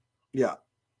 Yeah.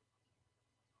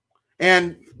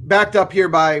 And backed up here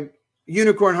by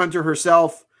Unicorn Hunter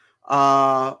herself,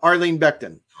 Arlene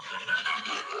Beckton.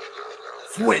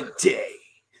 Fuente.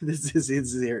 This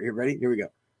is here. You ready? Here we go.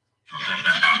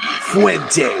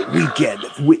 Fuente Weekend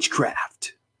of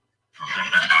Witchcraft.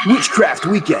 Witchcraft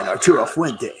Weekend, Arturo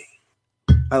Fuente.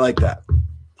 I like that.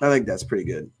 I think that's pretty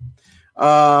good.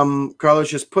 Carlos,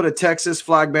 just put a Texas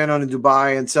flag band on in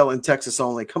Dubai and sell in Texas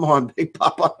only. Come on, Big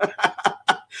Papa.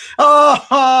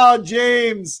 Oh,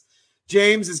 James.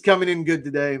 James is coming in good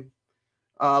today.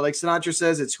 Like Sinatra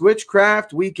says, it's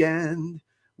Witchcraft Weekend.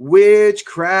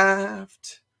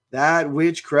 Witchcraft. That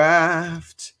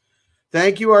witchcraft.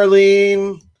 Thank you,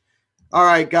 Arlene. All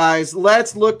right, guys,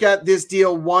 let's look at this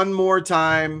deal one more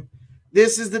time.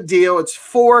 This is the deal. It's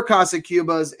 4 Casa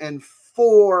Cubas and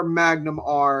 4 Magnum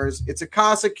R's. It's a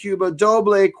Casa Cuba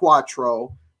Doble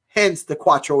Cuatro, hence the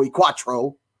Cuatro y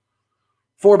Cuatro,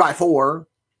 4x4,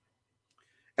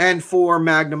 and 4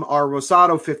 Magnum R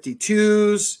Rosado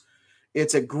 52s.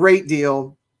 It's a great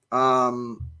deal.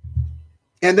 And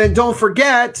then don't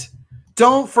forget,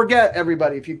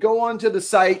 everybody, if you go onto the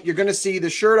site, you're going to see the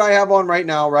shirt I have on right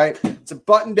now, right? It's a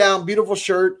button-down, beautiful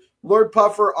shirt. Lord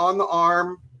Puffer on the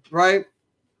arm, right?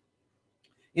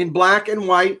 In black and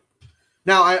white.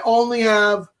 Now, I only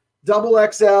have double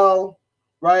XL,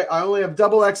 right? I only have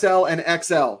double XL and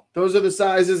XL. Those are the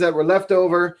sizes that were left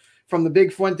over from the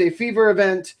big Fuente Fever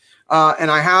event.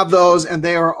 And I have those, and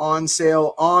they are on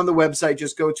sale on the website.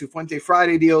 Just go to Fuente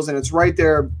Friday Deals, and it's right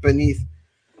there beneath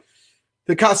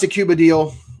the Casa Cuba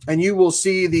deal. And you will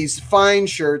see these fine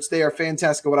shirts. They are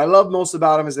fantastic. What I love most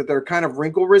about them is that they're kind of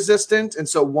wrinkle resistant. And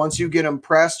so once you get them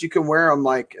pressed, you can wear them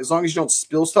like, as long as you don't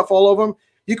spill stuff all over them,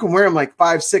 you can wear them like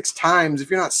 5-6 times. If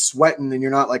you're not sweating and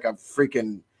you're not like a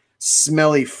freaking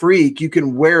smelly freak, you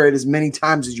can wear it as many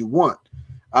times as you want.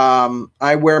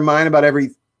 I wear mine about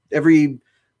every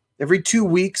 2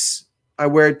 weeks. I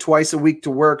wear it twice a week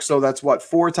to work. So that's what,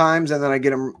 4 times. And then I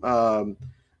get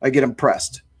them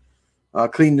pressed.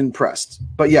 Cleaned and pressed.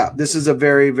 But yeah, this is a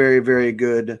very, very, very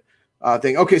good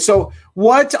thing. Okay, so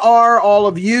what are all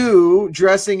of you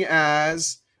dressing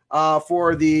as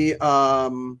for the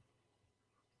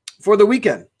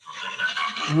weekend?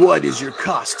 What is your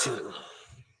costume?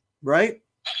 Right?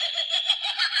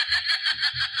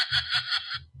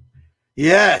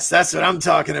 Yes, that's what I'm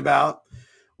talking about.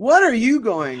 What are you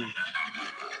going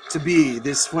to be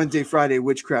this Fuente Friday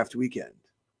Witchcraft weekend?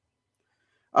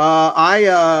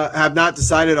 I have not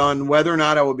decided on whether or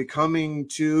not I will be coming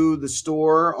to the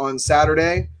store on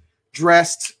Saturday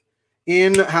dressed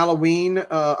in Halloween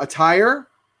attire,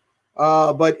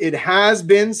 but it has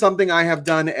been something I have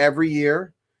done every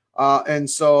year. And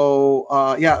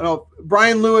so, yeah, no,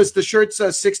 Brian Lewis, the shirt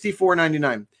says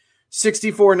 $64.99.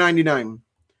 $64.99.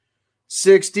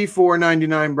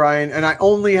 $64.99, Brian. And I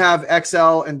only have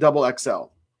XL and double XL.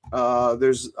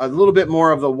 There's a little bit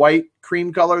more of the white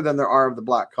cream color than there are of the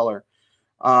black color.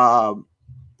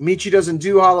 Michi doesn't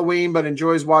do Halloween, but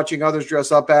enjoys watching others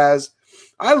dress up as.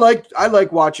 I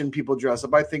like watching people dress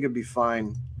up. I think it'd be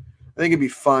fine. I think it'd be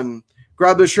fun.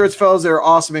 Grab those shirts, fellas. They're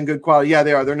awesome and good quality. Yeah,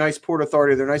 they are. They're nice Port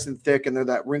Authority. They're nice and thick, and they're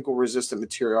that wrinkle-resistant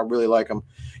material. I really like them.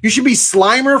 You should be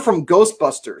Slimer from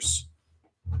Ghostbusters.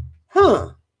 Huh.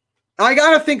 I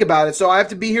got to think about it. So I have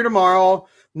to be here tomorrow,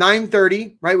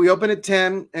 9:30, right? We open at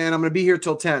 10, and I'm going to be here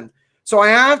till 10. So I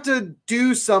have to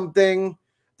do something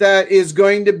that is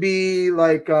going to be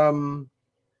like I'm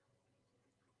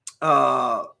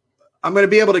going to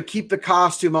be able to keep the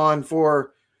costume on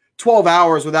for 12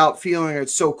 hours without feeling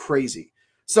it's so crazy.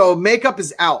 So makeup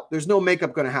is out. There's no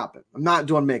makeup going to happen. I'm not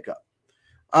doing makeup.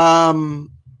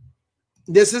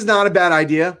 This is not a bad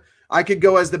idea. I could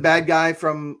go as the bad guy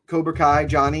from Cobra Kai,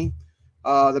 Johnny,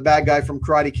 the bad guy from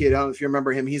Karate Kid. I don't know if you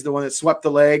remember him. He's the one that swept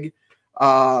the leg,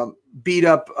 beat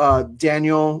up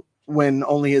Daniel when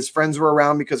only his friends were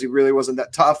around because he really wasn't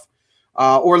that tough,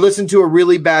 or listened to a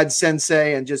really bad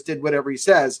sensei and just did whatever he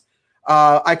says.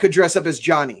 I could dress up as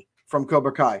Johnny from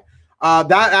Cobra Kai.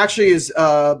 That actually is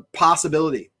a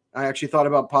possibility. I actually thought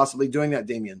about possibly doing that,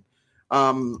 Damien.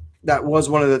 That was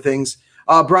one of the things.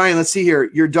 Brian, let's see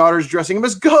here. Your daughter's dressing him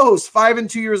as Ghost, 5 and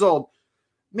 2 years old.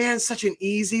 Man, such an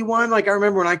easy one. Like I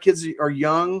remember when our kids are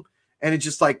young and it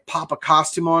just like pop a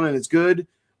costume on and it's good.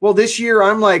 Well, this year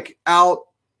I'm like out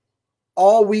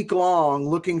all week long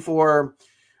looking for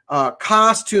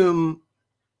costuming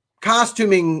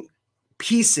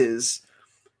pieces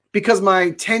because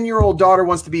my 10-year-old daughter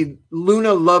wants to be Luna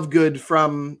Lovegood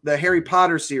from the Harry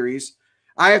Potter series.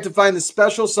 I have to find the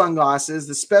special sunglasses,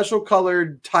 the special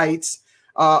colored tights,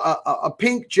 a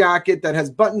pink jacket that has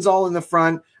buttons all in the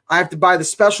front. I have to buy the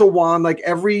special wand, like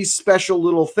every special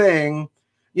little thing,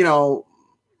 you know,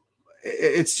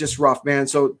 it's just rough, man.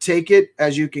 So take it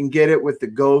as you can get it with the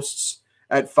ghosts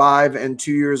at 5 and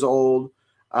 2 years old.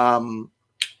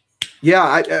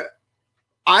 Yeah,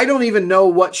 I don't even know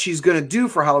what she's going to do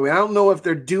for Halloween. I don't know if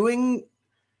I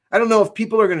don't know if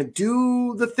people are going to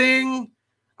do the thing.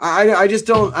 I just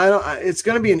don't, it's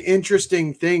going to be an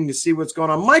interesting thing to see what's going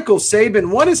on. Michael Sabin,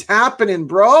 what is happening,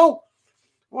 bro?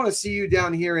 I want to see you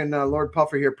down here in Lord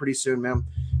Puffer here pretty soon, man.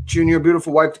 Junior,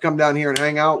 beautiful wife to come down here and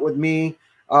hang out with me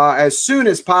as soon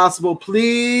as possible,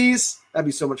 please. That'd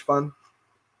be so much fun.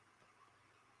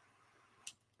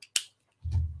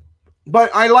 But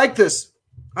I like this.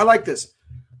 I like this.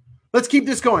 Let's keep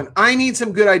this going. I need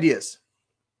some good ideas.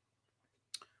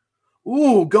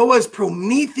 Ooh, go as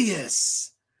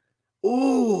Prometheus.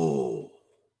 Ooh.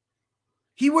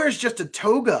 He wears just a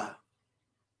toga.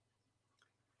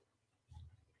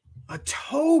 A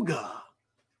toga.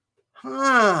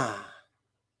 Huh.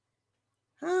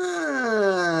 I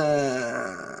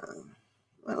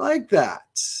like that.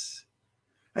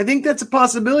 I think that's a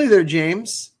possibility there,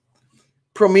 James.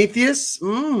 Prometheus.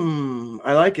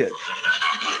 I like it.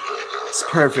 It's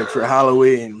perfect for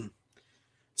Halloween.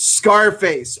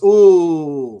 Scarface.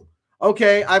 Ooh.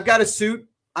 Okay, I've got a suit.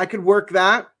 I could work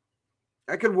that.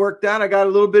 I got a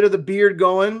little bit of the beard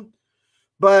going,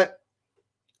 but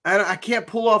I can't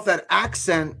pull off that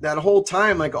accent that whole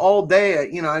time, like all day.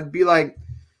 You know, I'd be like,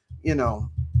 you know,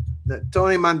 the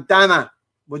Tony Montana.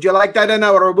 Would you like that in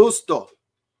a robusto?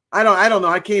 I don't know.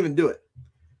 I can't even do it.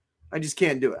 I just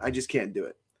can't do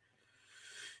it.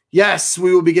 Yes,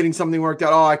 we will be getting something worked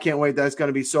out. Oh, I can't wait. That's going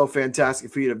to be so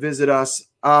fantastic for you to visit us.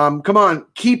 Come on,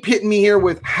 keep hitting me here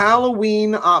with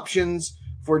Halloween options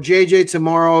for JJ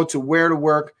tomorrow to wear to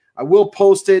work. I will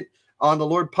post it on the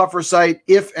Lord Puffer site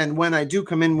if and when I do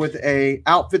come in with a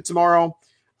outfit tomorrow.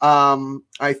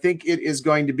 I think it is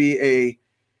going to be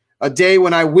a day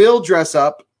when I will dress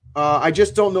up. I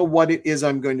just don't know what it is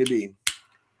I'm going to be.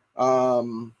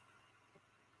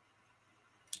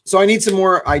 So I need some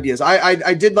more ideas.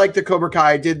 I did like the Cobra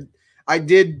Kai. I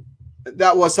did.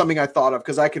 That was something I thought of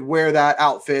because I could wear that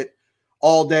outfit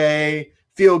all day,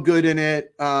 feel good in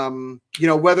it. You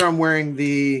know, whether I'm wearing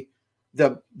the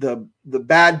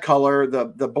bad color,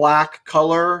 the black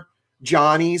color,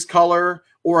 Johnny's color,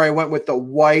 or I went with the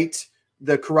white,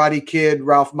 the Karate Kid,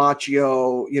 Ralph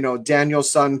Macchio, you know,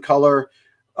 Daniel-san color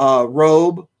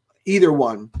robe, either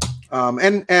one.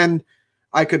 And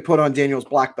I could put on Daniel's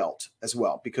black belt as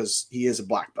well because he is a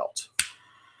black belt.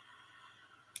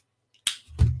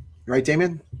 Right,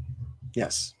 Damien?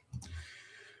 Yes.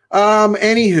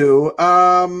 Anywho,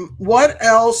 what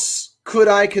else could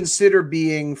I consider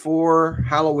being for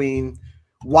Halloween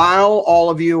while all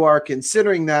of you are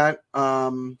considering that?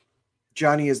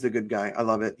 Johnny is the good guy. I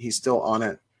love it. He's still on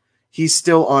it.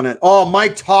 Oh,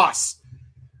 Mike Toss.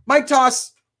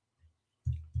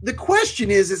 The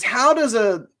question is how does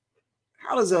a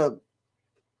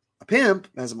pimp,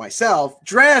 as myself,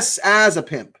 dress as a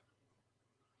pimp?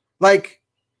 Like,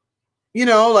 you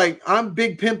know, like I'm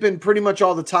big pimping pretty much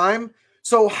all the time.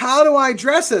 So how do I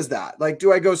dress as that? Like,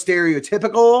 do I go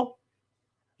stereotypical?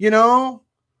 You know,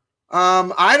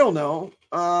 I don't know.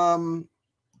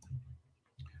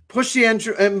 Push the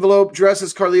envelope, dress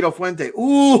as Carlito Fuente.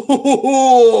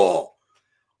 Ooh,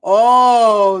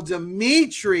 oh,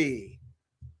 Dimitri.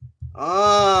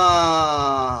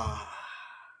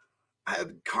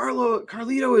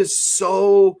 Carlito is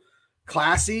so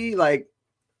classy. Like,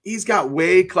 he's got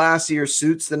way classier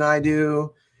suits than I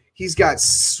do. He's got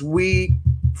sweet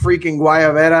freaking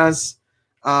guayaberas.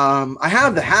 I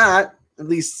have the hat, at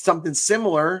least something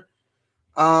similar.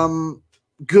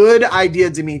 Good idea,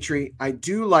 Dimitri. I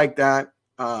do like that.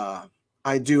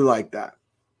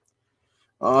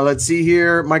 Let's see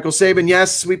here. Michael Sabin,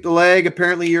 yes, sweep the leg.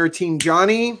 Apparently you're a team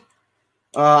Johnny.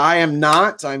 I am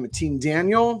not. I'm a team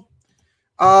Daniel.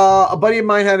 A buddy of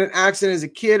mine had an accident as a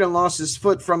kid and lost his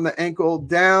foot from the ankle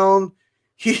down.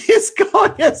 He is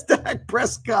going as Dak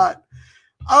Prescott.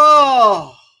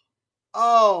 Oh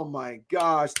my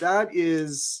gosh. That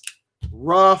is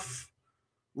rough.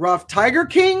 Tiger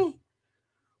King?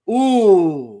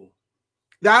 Ooh.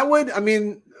 That would, I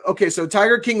mean, okay, so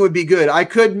Tiger King would be good. I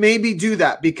could maybe do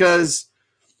that because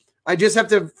I just have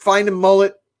to find a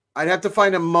mullet. I'd have to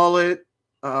find a mullet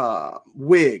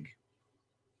wig.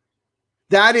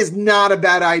 That is not a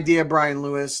bad idea, Brian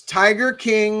Lewis. Tiger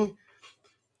King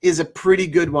is a pretty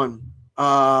good one.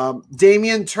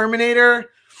 Damien Terminator,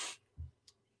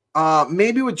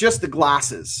 maybe with just the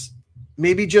glasses.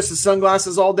 Maybe just the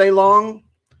sunglasses all day long.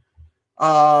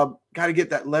 Got to get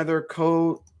that leather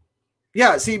coat.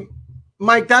 Yeah, see,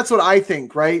 Mike, that's what I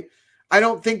think, right? I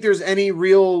don't think there's any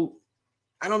real,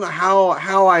 I don't know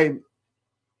how I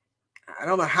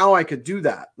could do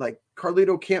that. Like,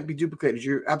 Carlito can't be duplicated.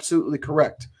 You're absolutely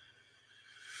correct.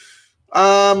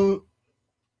 Hey,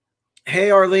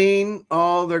 Arlene.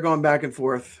 Oh, they're going back and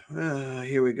forth.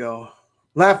 Here we go.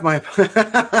 Laugh my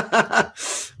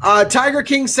Tiger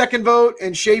King, second vote,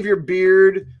 and shave your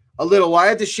beard a little. I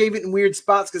had to shave it in weird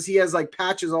spots because he has like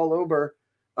patches all over.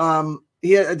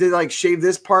 He had to like shave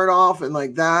this part off and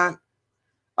like that.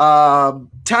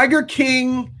 Tiger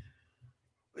King.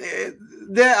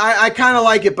 I kind of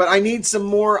like it, but I need some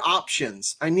more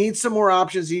options. I need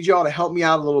y'all to help me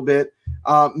out a little bit.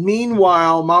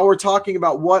 Meanwhile, while we're talking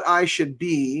about what I should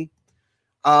be,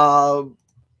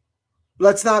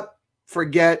 let's not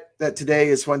forget that today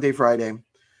is Fuente Friday,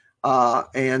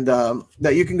 and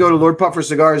that you can go to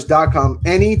LordPufferCigars.com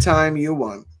anytime you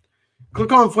want.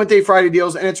 Click on Fuente Friday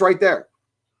deals, and it's right there.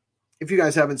 If you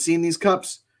guys haven't seen these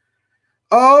cups,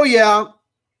 oh yeah.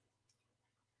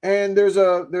 And there's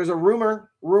a rumor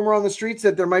on the streets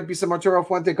that there might be some Arturo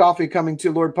Fuente coffee coming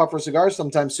to Lord Puffer Cigars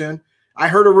sometime soon. I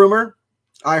heard a rumor.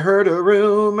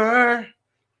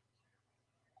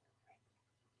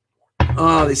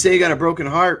 Oh, they say you got a broken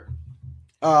heart.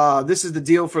 This is the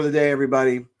deal for the day,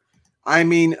 everybody. I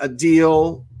mean, a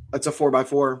deal. That's a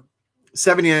 4x4,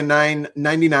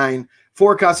 $79.99,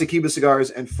 4 Casa Cuba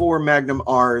cigars and 4 Magnum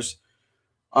R's.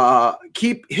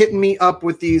 Keep hitting me up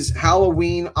with these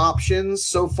Halloween options.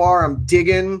 So far, I'm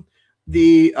digging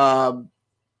the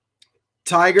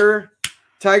Tiger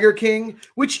King,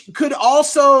 which could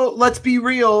also, let's be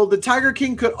real, the Tiger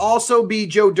King could also be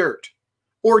Joe Dirt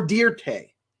or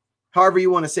Dirte, however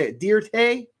you want to say it,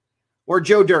 Dirte or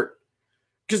Joe Dirt.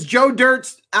 Because Joe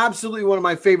Dirt's absolutely one of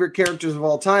my favorite characters of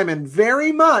all time, and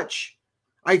very much,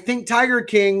 I think Tiger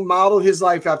King modeled his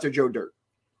life after Joe Dirt,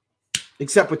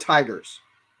 except with tigers.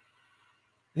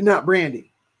 And not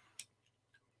Brandy.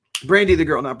 Brandy the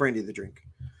girl, not Brandy the drink.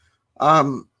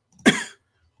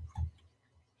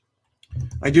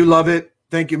 I do love it.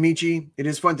 Thank you, Michi. It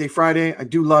is Fuente Friday. I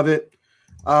do love it.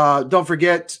 Don't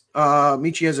forget,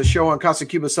 Michi has a show on Casa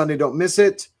Cuba Sunday. Don't miss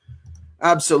it.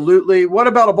 Absolutely. What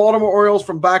about a Baltimore Orioles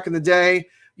from back in the day?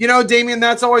 You know, Damien,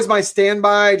 that's always my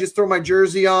standby. I just throw my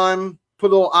jersey on,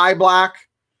 put a little eye black,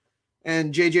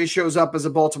 and JJ shows up as a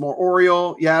Baltimore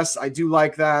Oriole. Yes, I do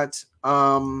like that.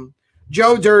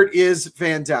 Joe Dirt is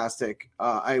fantastic.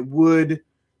 I would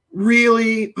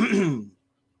really...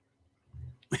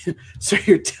 So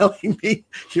you're telling me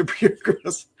your beard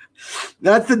grows?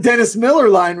 That's the Dennis Miller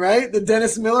line, right? The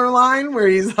Dennis Miller line where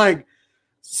he's like,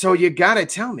 so you got to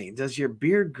tell me, does your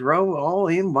beard grow all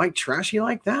in white trashy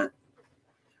like that?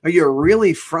 Are you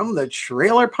really from the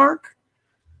trailer park?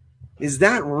 Is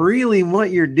that really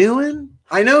what you're doing?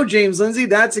 I know, James Lindsay,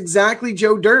 that's exactly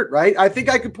Joe Dirt, right? I think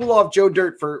I could pull off Joe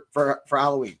Dirt for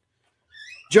Halloween.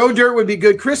 Joe Dirt would be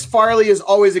good. Chris Farley is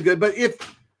always a good, but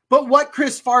what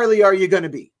Chris Farley are you going to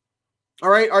be? All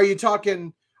right. Are you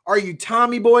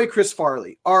Tommy Boy Chris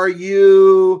Farley? Are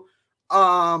you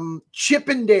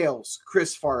Chippendales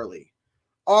Chris Farley?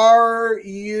 Are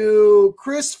you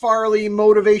Chris Farley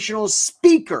motivational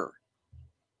speaker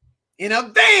in a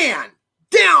van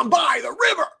down by the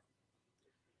river?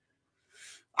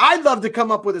 I'd love to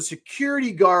come up with a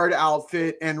security guard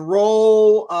outfit and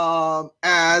roll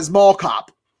as Mall Cop,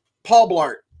 Paul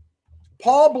Blart.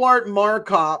 Paul Blart, Mall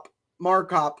Cop.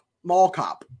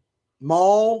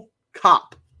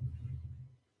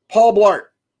 Paul Blart.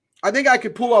 I think I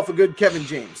could pull off a good Kevin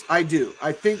James. I do.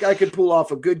 I think I could pull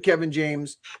off a good Kevin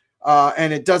James,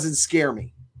 and it doesn't scare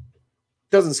me.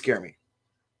 Doesn't scare me.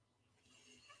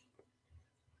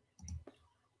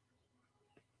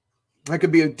 I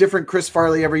could be a different Chris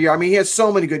Farley every year. I mean, he has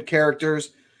so many good characters.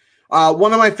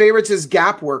 One of my favorites is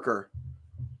Gap Worker.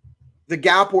 The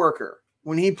Gap Worker.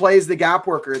 When he plays the Gap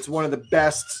Worker, it's one of the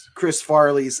best Chris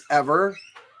Farleys ever.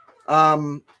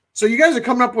 So you guys are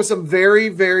coming up with some very,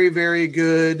 very, very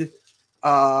good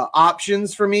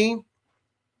options for me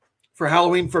for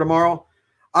Halloween for tomorrow.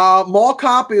 Mall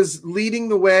Cop is leading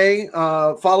the way,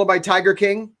 followed by Tiger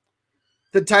King.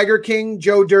 The Tiger King,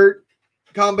 Joe Dirt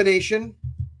combination.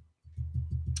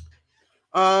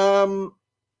 I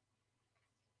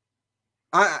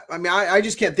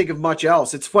just can't think of much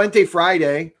else. It's Fuente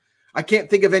Friday. I can't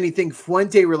think of anything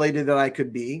Fuente related that I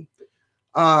could be.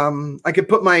 I could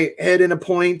put my head in a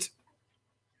point,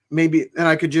 maybe, and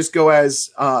I could just go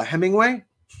as Hemingway.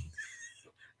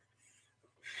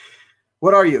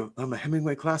 What are you? I'm a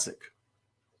Hemingway classic.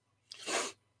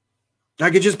 I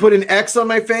could just put an X on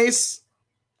my face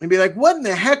and be like, what in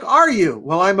the heck are you?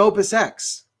 Well, I'm Opus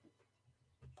X.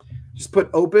 Just put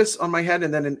Opus on my head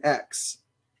and then an X.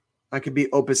 I could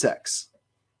be Opus X.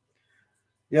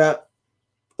 Yeah.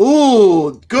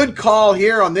 Ooh, good call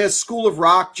here on this. School of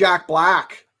Rock, Jack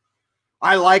Black.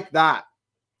 I like that.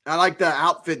 I like the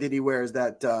outfit that he wears,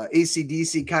 that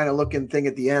AC/DC kind of looking thing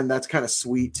at the end. That's kind of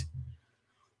sweet.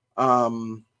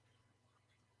 I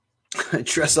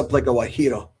dress up like a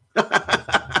Guajiro.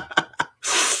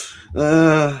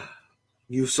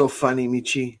 You so funny,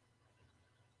 Michi.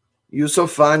 You so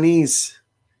funnies.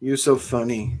 You so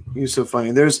funny. You so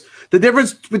funny. There's the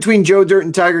difference between Joe Dirt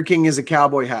and Tiger King is a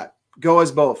cowboy hat. Go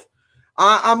as both.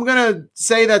 I'm going to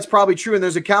say that's probably true. And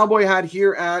there's a cowboy hat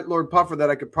here at Lord Puffer that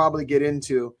I could probably get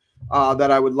into that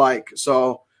I would like.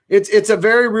 So it's a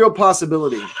very real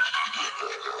possibility.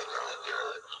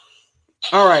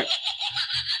 All right.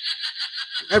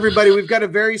 Everybody, we've got a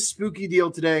very spooky deal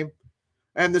today.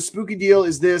 And the spooky deal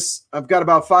is this. I've got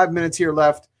about 5 minutes here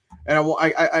left. And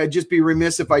I'd just be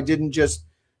remiss if I didn't just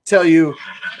tell you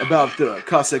about the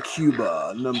Casa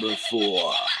Cuba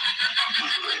 #4.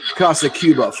 Casa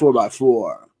Cuba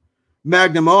 4x4.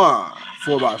 Magnum R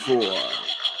 4x4.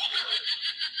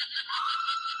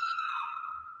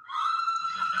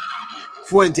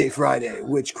 Fuente Friday,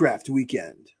 Witchcraft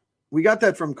Weekend. We got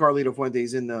that from Carlito Fuente.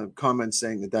 He's in the comments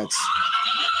saying that that's...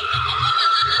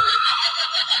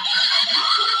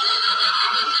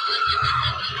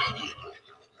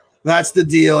 That's the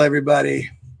deal, everybody.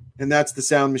 And that's the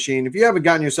sound machine. If you haven't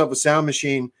gotten yourself a sound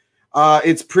machine,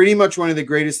 it's pretty much one of the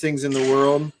greatest things in the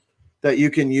world that you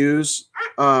can use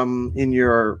in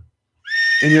your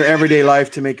everyday life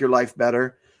to make your life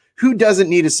better. Who doesn't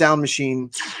need a sound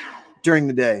machine during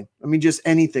the day? I mean, just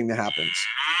anything that happens.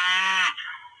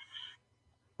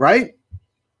 Right?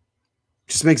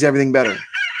 Just makes everything better.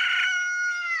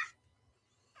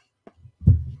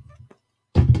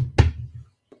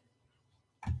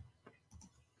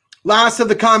 Last of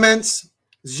the comments,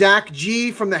 Zach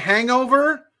G from The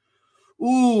Hangover.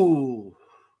 Ooh.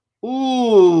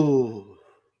 Ooh.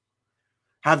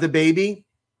 Have the baby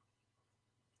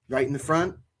right in the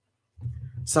front.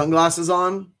 Sunglasses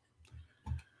on.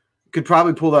 Could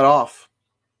probably pull that off.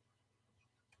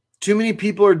 Too many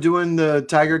people are doing the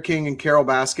Tiger King and Carol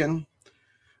Baskin.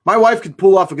 My wife could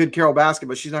pull off a good Carol Baskin,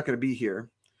 but she's not going to be here.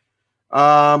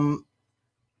 I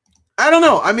don't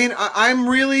know. I mean, I'm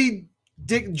really...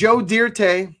 Joe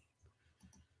Dirte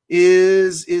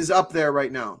is up there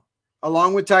right now,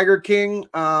 along with Tiger King.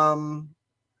 And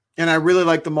I really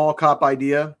like the mall cop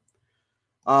idea.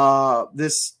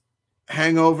 This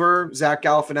Hangover, Zach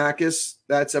Galifianakis,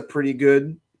 that's a pretty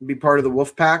good, be part of the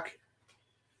Wolf Pack.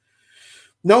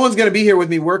 No one's going to be here with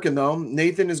me working, though.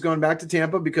 Nathan is going back to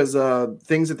Tampa because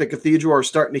things at the cathedral are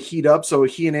starting to heat up. So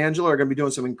he and Angela are going to be doing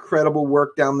some incredible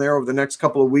work down there over the next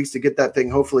couple of weeks to get that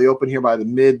thing hopefully open here by the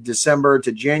mid-December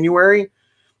to January.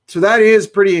 So that is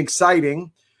pretty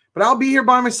exciting. But I'll be here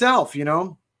by myself, you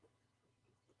know.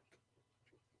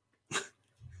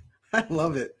 I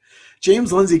love it.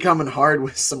 James Lindsay coming hard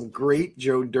with some great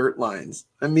Joe Dirt lines.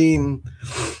 I mean,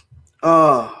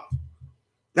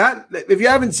 that if you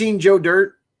haven't seen Joe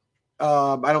Dirt,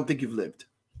 I don't think you've lived.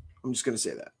 I'm just going to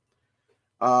say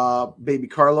that. Baby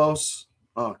Carlos.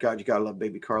 Oh, God, you got to love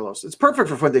Baby Carlos. It's perfect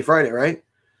for Fuente Friday, right?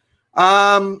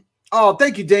 Oh,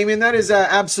 thank you, Damien. That is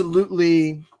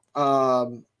absolutely I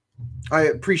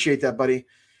appreciate that, buddy.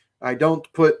 I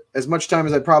don't put as much time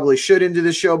as I probably should into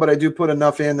this show, but I do put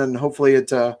enough in, and hopefully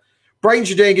it brightens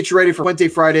your day and gets you ready for Fuente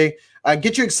Friday.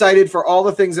 Get you excited for all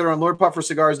the things that are on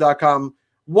LordPufferCigars.com.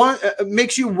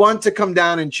 Makes you want to come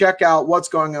down and check out what's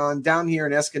going on down here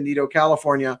in Escondido,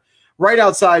 California, right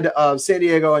outside of San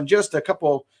Diego, and just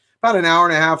about an hour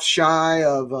and a half shy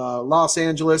of Los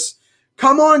Angeles.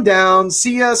 Come on down,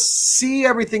 see us, see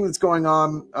everything that's going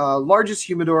on. Largest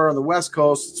humidor on the West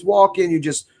Coast. It's walk in, you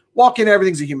just walk in,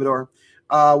 everything's a humidor.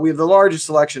 We have the largest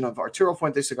selection of Arturo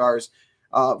Fuente cigars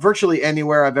virtually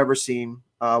anywhere I've ever seen.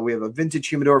 We have a vintage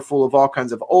humidor full of all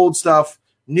kinds of old stuff,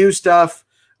 new stuff,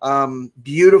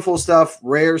 beautiful stuff,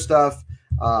 rare stuff.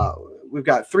 We've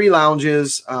got 3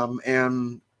 lounges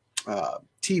and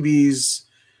TVs,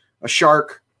 a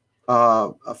shark,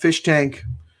 a fish tank,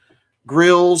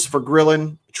 grills for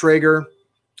grilling, Traeger.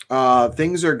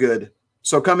 Things are good.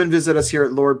 So come and visit us here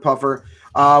at Lord Puffer.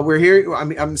 We're here.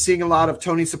 I'm seeing a lot of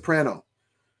Tony Soprano.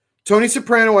 Tony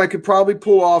Soprano, I could probably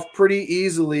pull off pretty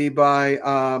easily by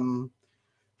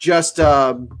just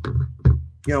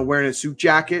wearing a suit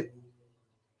jacket.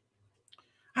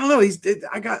 I don't know.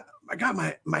 I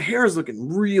got my hair is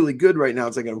looking really good right now.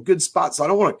 It's like a good spot, so I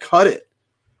don't want to cut it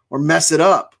or mess it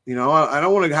up. You know, I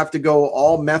don't want to have to go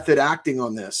all method acting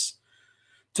on this.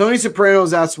 Tony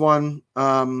Soprano's, that's one.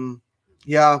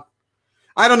 Yeah.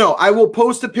 I don't know. I will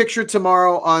post a picture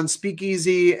tomorrow on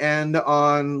Speakeasy and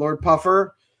on Lord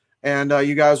Puffer, and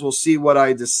you guys will see what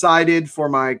I decided for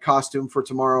my costume for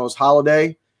tomorrow's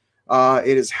holiday.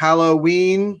 It is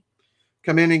Halloween.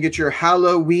 Come in and get your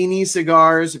Halloweeny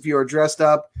cigars. If you are dressed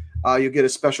up, you'll get a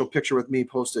special picture with me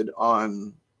posted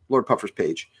on Lord Puffer's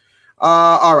page.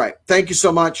 All right. Thank you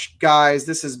so much, guys.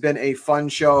 This has been a fun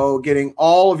show, getting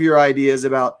all of your ideas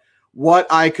about what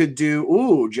I could do.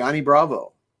 Ooh, Johnny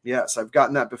Bravo. Yes, I've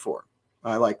gotten that before.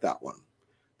 I like that one.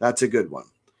 That's a good one.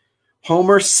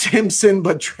 Homer Simpson,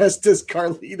 but dressed as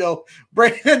Carlito.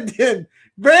 Brandon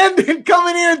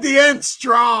coming here at the end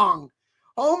strong.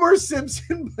 Homer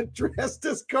Simpson, but dressed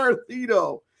as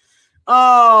Carlito.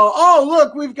 Oh,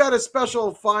 look, we've got a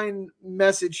special fine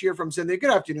message here from Cynthia. Good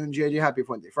afternoon, JJ. Happy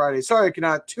Fuente Friday. Sorry I could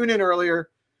not tune in earlier.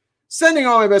 Sending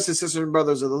all my best to sisters and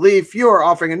brothers of the Leaf. You are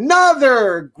offering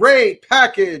another great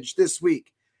package this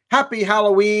week. Happy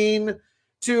Halloween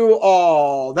to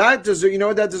all. That deserves, you know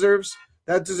what that deserves?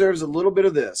 That deserves a little bit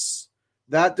of this.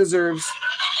 That deserves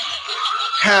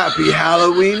Happy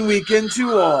Halloween weekend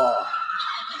to all.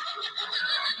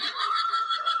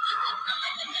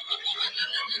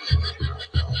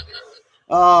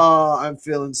 Oh, I'm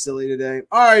feeling silly today.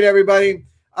 All right, everybody.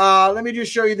 Let me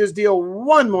just show you this deal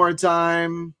one more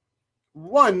time.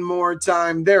 One more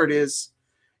time. There it is.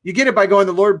 You get it by going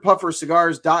to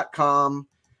lordpuffercigars.com.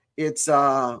 It's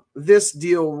this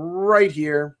deal right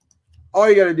here. All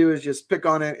you got to do is just pick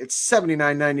on it. It's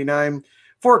 $79.99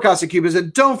 for Casa Cubas.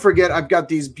 And don't forget, I've got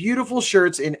these beautiful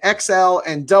shirts in XL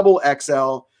and double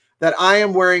XL that I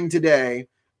am wearing today,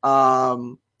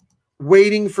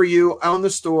 waiting for you on the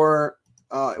store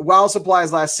while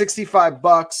supplies last.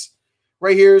 $65.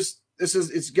 Right here's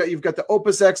you've got the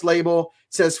Opus X label.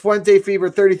 It says Fuente Fever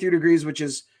 33 degrees, which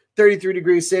is 33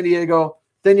 degrees San Diego.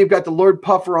 Then you've got the Lord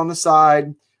Puffer on the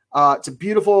side. It's a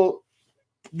beautiful,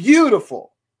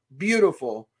 beautiful,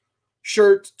 beautiful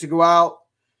shirt to go out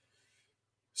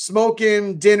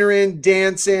smoking, dinnering,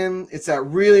 dancing. It's that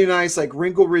really nice, like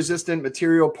wrinkle resistant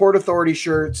material. Port Authority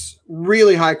shirts,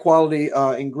 really high quality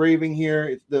engraving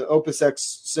here. The Opus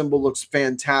X symbol looks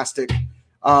fantastic.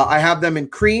 I have them in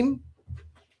cream,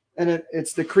 and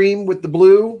it's the cream with the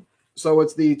blue. So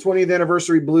it's the 20th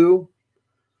anniversary blue,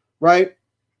 right?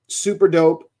 Super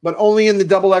dope, but only in the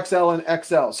double XL and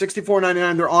XL.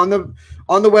 $64.99. They're on the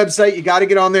website. You got to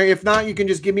get on there. If not, you can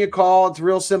just give me a call. It's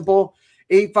real simple.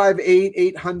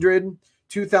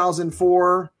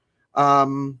 858-800-2004.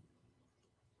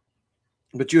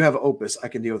 But you have Opus. I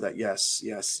can deal with that. Yes,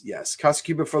 yes, yes. Casa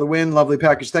Cuba for the win. Lovely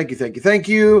package. Thank you, thank you, thank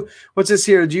you. What's this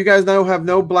here? Do you guys now have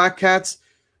no black cats,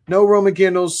 no Roman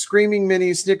candles, screaming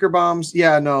minis, Snicker bombs?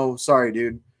 Yeah, no. Sorry,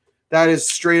 dude. That is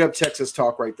straight up Texas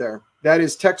talk right there. That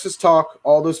is Texas talk.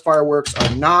 All those fireworks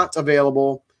are not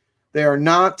available. They are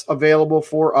not available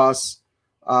for us.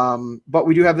 But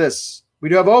we do have this. We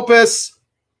do have Opus.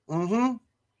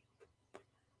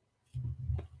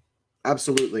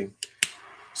 Absolutely.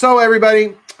 So,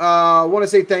 everybody, I want to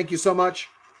say thank you so much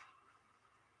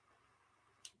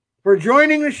for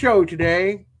joining the show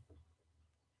today.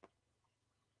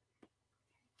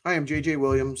 I am JJ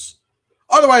Williams,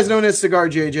 otherwise known as Cigar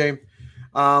JJ.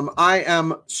 I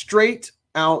am straight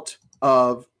out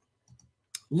of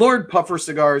Lord Puffer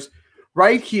Cigars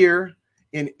right here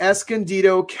in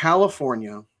Escondido,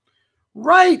 California,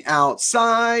 right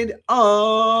outside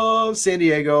of San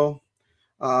Diego.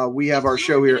 We have our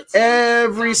show here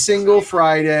every single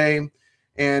Friday,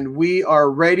 and we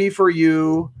are ready for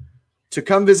you to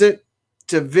come visit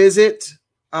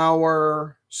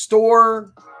our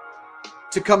store,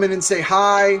 to come in and say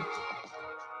hi,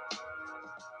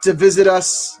 to visit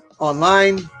us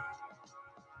online,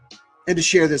 and to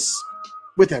share this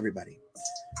with everybody.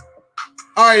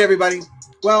 All right, everybody.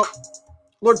 Well,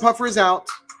 Lord Puffer is out.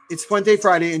 It's Fuente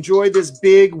Friday. Enjoy this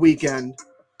big weekend.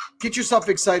 Get yourself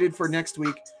excited for next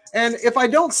week. And if I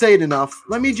don't say it enough,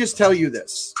 let me just tell you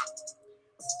this.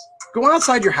 Go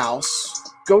outside your house.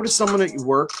 Go to someone at your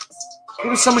work.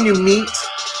 Go to someone you meet.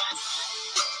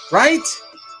 Right?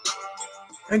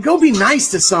 And go be nice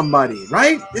to somebody,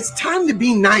 right? It's time to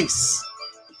be nice.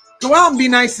 Go out and be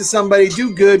nice to somebody.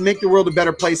 Do good. Make the world a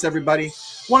better place, everybody.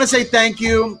 Want to say thank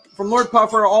you from Lord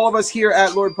Puffer, all of us here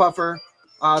at Lord Puffer.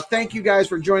 Thank you guys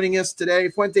for joining us today,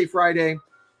 Fuente Friday.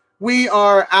 We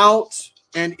are out,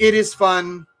 and it is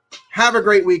fun. Have a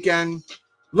great weekend.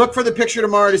 Look for the picture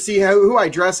tomorrow to see who I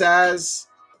dress as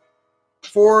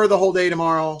for the whole day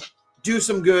tomorrow. Do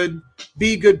some good.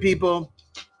 Be good people.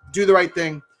 Do the right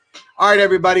thing. All right,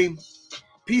 everybody.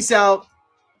 Peace out.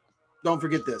 Don't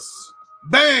forget this.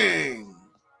 Bang!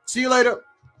 See you later.